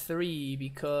for 3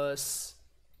 because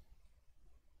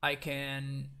I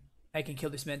can kill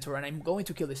this Mentor, and I'm going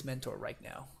to kill this Mentor right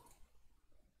now.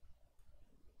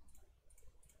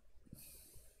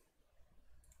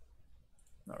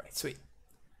 All right, sweet.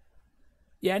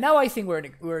 Yeah, now I think we're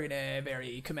in a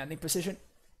very commanding position.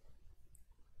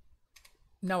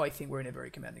 Now I think we're in a very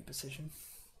commanding position.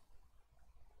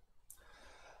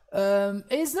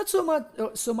 It's not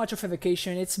so much of a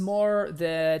vacation. It's more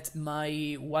that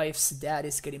my wife's dad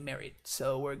is getting married,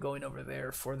 so we're going over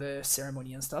there for the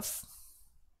ceremony and stuff.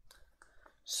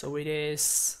 So it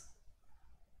is,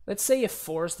 let's say, a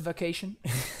forced vacation.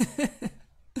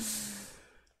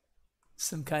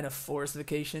 Some kind of forced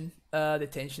vacation. The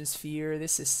tension sphere.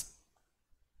 This is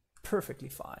perfectly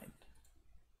fine.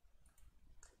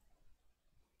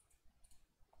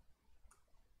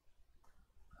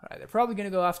 Alright, they're probably gonna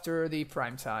go after the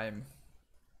prime time.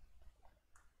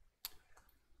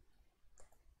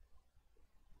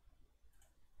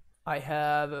 I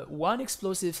have 1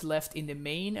 explosive left in the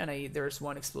main, and there's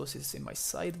 1 explosive in my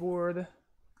sideboard.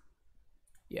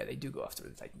 Yeah, they do go after the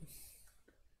Titan.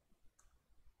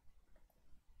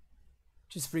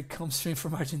 Just free come stream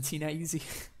from Argentina, easy.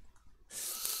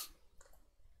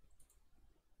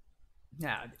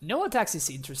 Now, no attacks is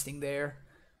interesting there.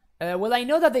 Well, I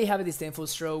know that they have a disdainful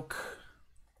stroke.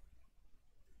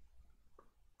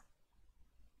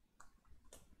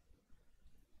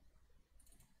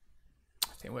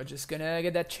 I think we're just gonna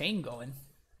get that chain going.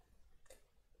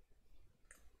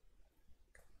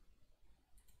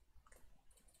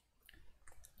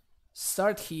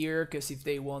 Start here, because if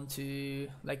they want to,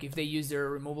 like, if they use their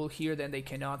removal here, then they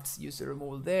cannot use the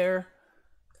removal there.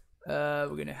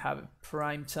 We're gonna have a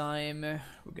prime time.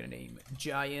 We're gonna name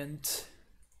Giant.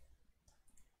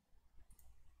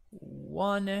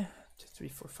 1, 2, 3,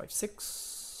 4, 5,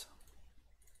 6.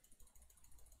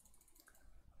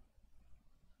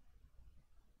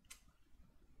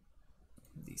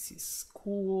 This is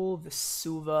cool.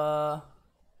 Vesuva.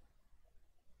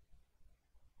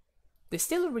 They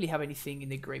still don't really have anything in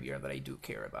the graveyard that I do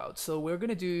care about, so we're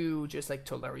gonna do just like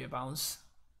Tolaria Bounce.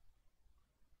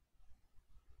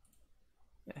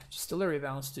 Yeah, just Tolaria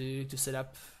Bounce to set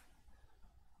up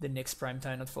the next prime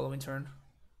time, not following turn.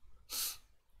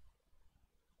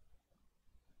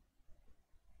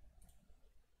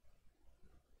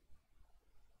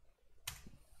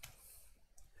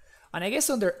 And I guess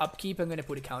on their upkeep, I'm gonna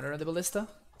put a counter on the Ballista.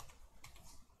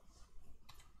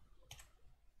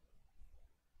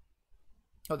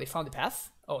 Oh, they found the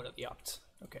path? Oh, no, they opt.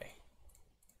 Okay.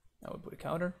 Now we'll put a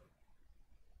counter.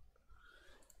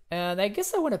 And I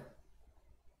guess I want to...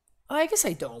 I guess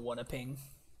I don't want to ping.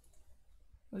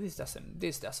 Well, this doesn't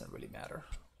really matter.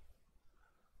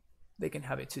 They can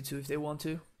have it 2-2 if they want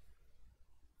to.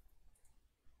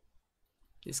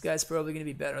 This guy's probably going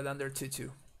to be better than their 2-2.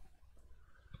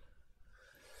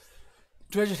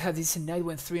 Dredge had this night,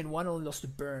 went 3-1, only lost to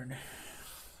Burn.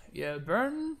 Yeah,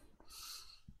 Burn...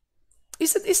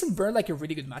 Isn't Burn like a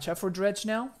really good matchup for Dredge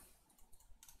now?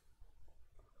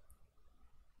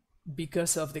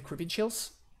 Because of the creeping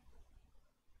chills?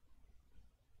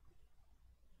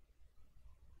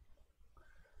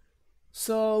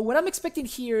 So what I'm expecting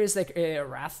here is like a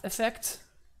Wrath effect,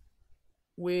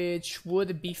 which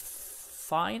would be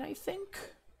fine, I think.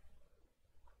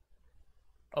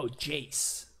 Oh,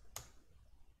 Jace.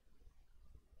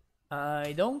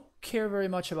 I don't care very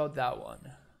much about that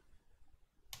one.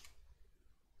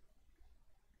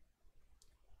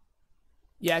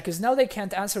 Yeah, because now they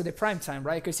can't answer the prime time,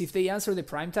 right? Because if they answer the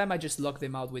prime time, I just lock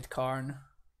them out with Karn.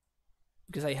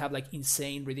 Because I have like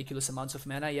insane, ridiculous amounts of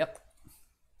mana, yep.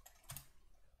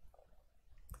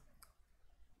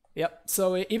 Yep,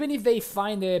 so even if they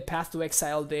find a path to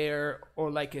exile there,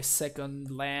 or like a second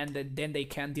land, and then they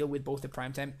can deal with both the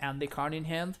primetime and the Karn in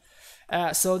hand.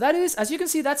 So that is, as you can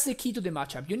see, that's the key to the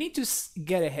matchup. You need to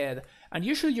get ahead, and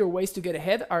usually your ways to get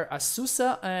ahead are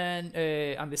Azusa and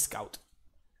the Scout.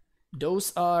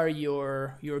 Those are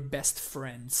your best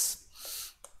friends.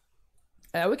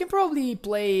 We can probably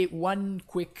play one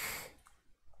quick...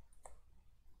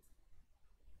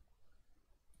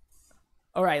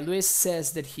 Alright, Luis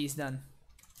says that he's done.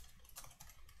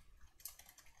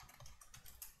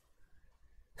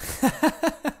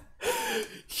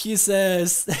 He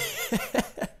says...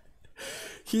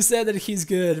 he said that he's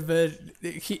good, but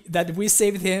that we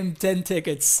saved him 10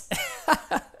 tickets.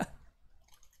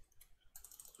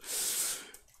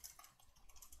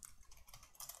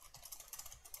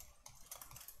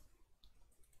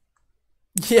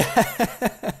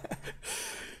 Yeah.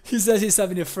 He says he's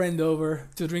having a friend over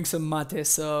to drink some mate,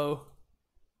 so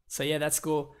yeah, that's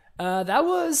cool. That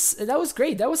was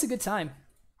great. That was a good time.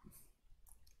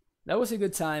 That was a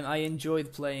good time. I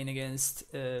enjoyed playing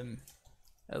against him.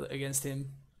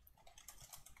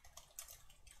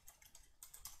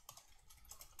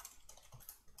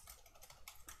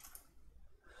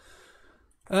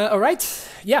 All right,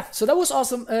 yeah. So that was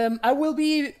awesome. I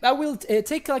will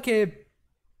take like a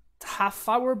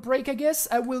half-hour break, I guess.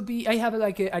 I have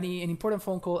like an important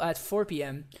phone call at 4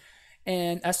 p.m.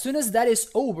 and as soon as that is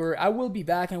over, I will be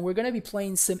back and we're gonna be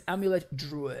playing some Amulet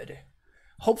Druid.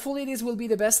 Hopefully this will be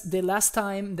the last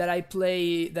time that I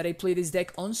play this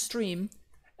deck on stream,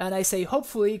 and I say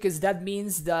hopefully because that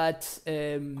means that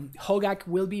Hogaak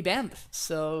will be banned.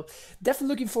 So definitely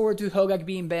looking forward to Hogaak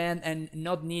being banned and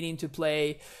not needing to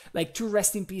play like 2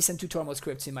 Rest in Peace and 2 Tormod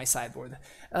Scripts in my sideboard.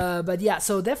 But yeah,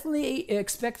 so definitely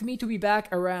expect me to be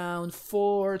back around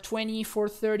 4:20,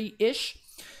 4:30-ish.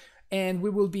 And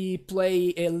we will be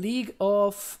playing a League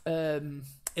of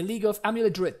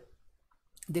Amulet Druid.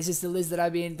 This is the list that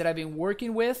I've been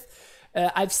working with.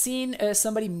 I've seen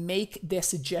somebody make the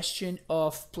suggestion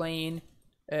of playing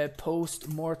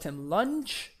Post-Mortem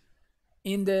Lunge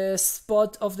in the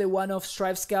spot of the one-off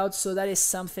Strive Scout, so that is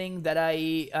something that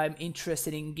I'm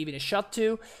interested in giving a shot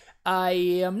to. I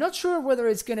am not sure whether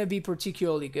it's going to be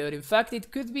particularly good. In fact,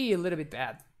 it could be a little bit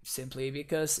bad, simply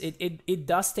because it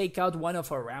does take out one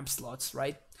of our ramp slots,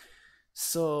 right?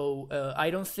 So I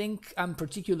don't think I'm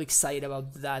particularly excited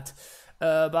about that.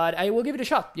 But I will give it a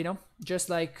shot, you know, just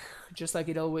like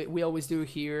we always do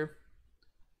here.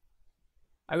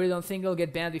 I really don't think I'll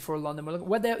get banned before London Mulligan.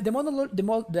 Well, the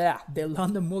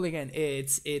London Mulligan,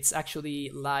 it's actually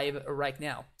live right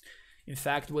now. In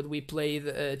fact, what we played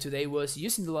today was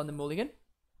using the London Mulligan.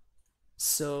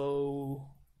 So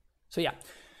yeah,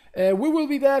 we will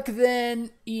be back then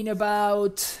in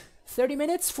about 30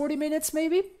 minutes, 40 minutes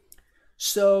maybe.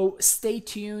 So stay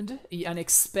tuned and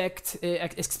expect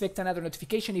another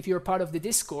notification if you're part of the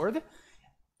Discord.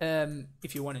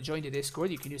 If you want to join the Discord,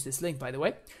 you can use this link, by the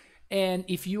way. And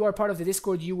if you are part of the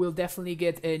Discord, you will definitely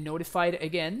get notified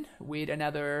again with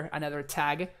another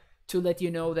tag to let you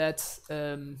know that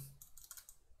to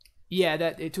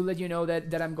let you know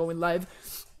that I'm going live.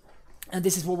 And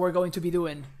this is what we're going to be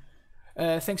doing.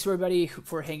 Thanks to everybody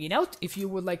for hanging out. If you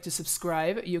would like to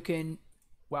subscribe, you can.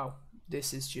 Wow,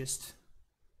 this is just.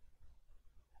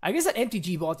 I guess that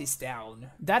MTG bot is down.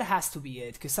 That has to be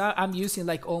it, because I'm using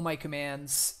like all my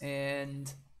commands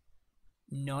and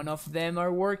none of them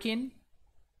are working.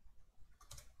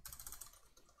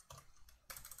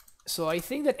 So I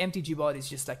think that MTG bot is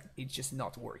just like, it's just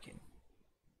not working.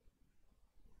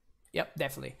 Yep,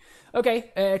 definitely.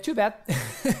 Okay, too bad.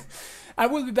 I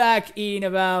will be back in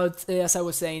about, as I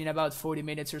was saying, in about 40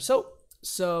 minutes or so.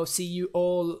 So see you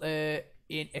all in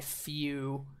a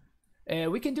few.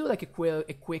 We can do like a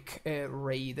quick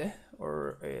raid,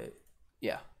 or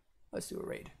yeah, let's do a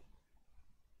raid.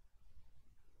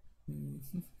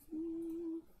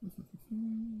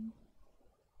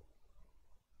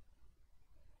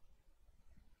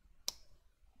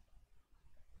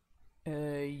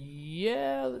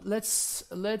 Yeah,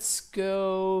 let's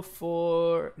go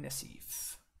for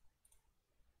Nassif.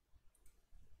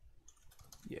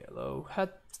 Yellow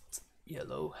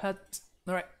hat.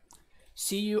 All right.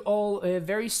 See you all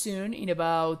very soon in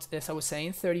about, as I was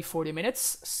saying, 30-40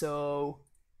 minutes. So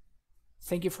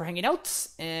thank you for hanging out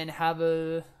and have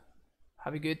a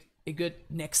good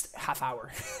next half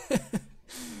hour.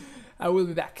 I will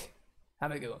be back.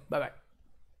 Have a good one. Bye bye.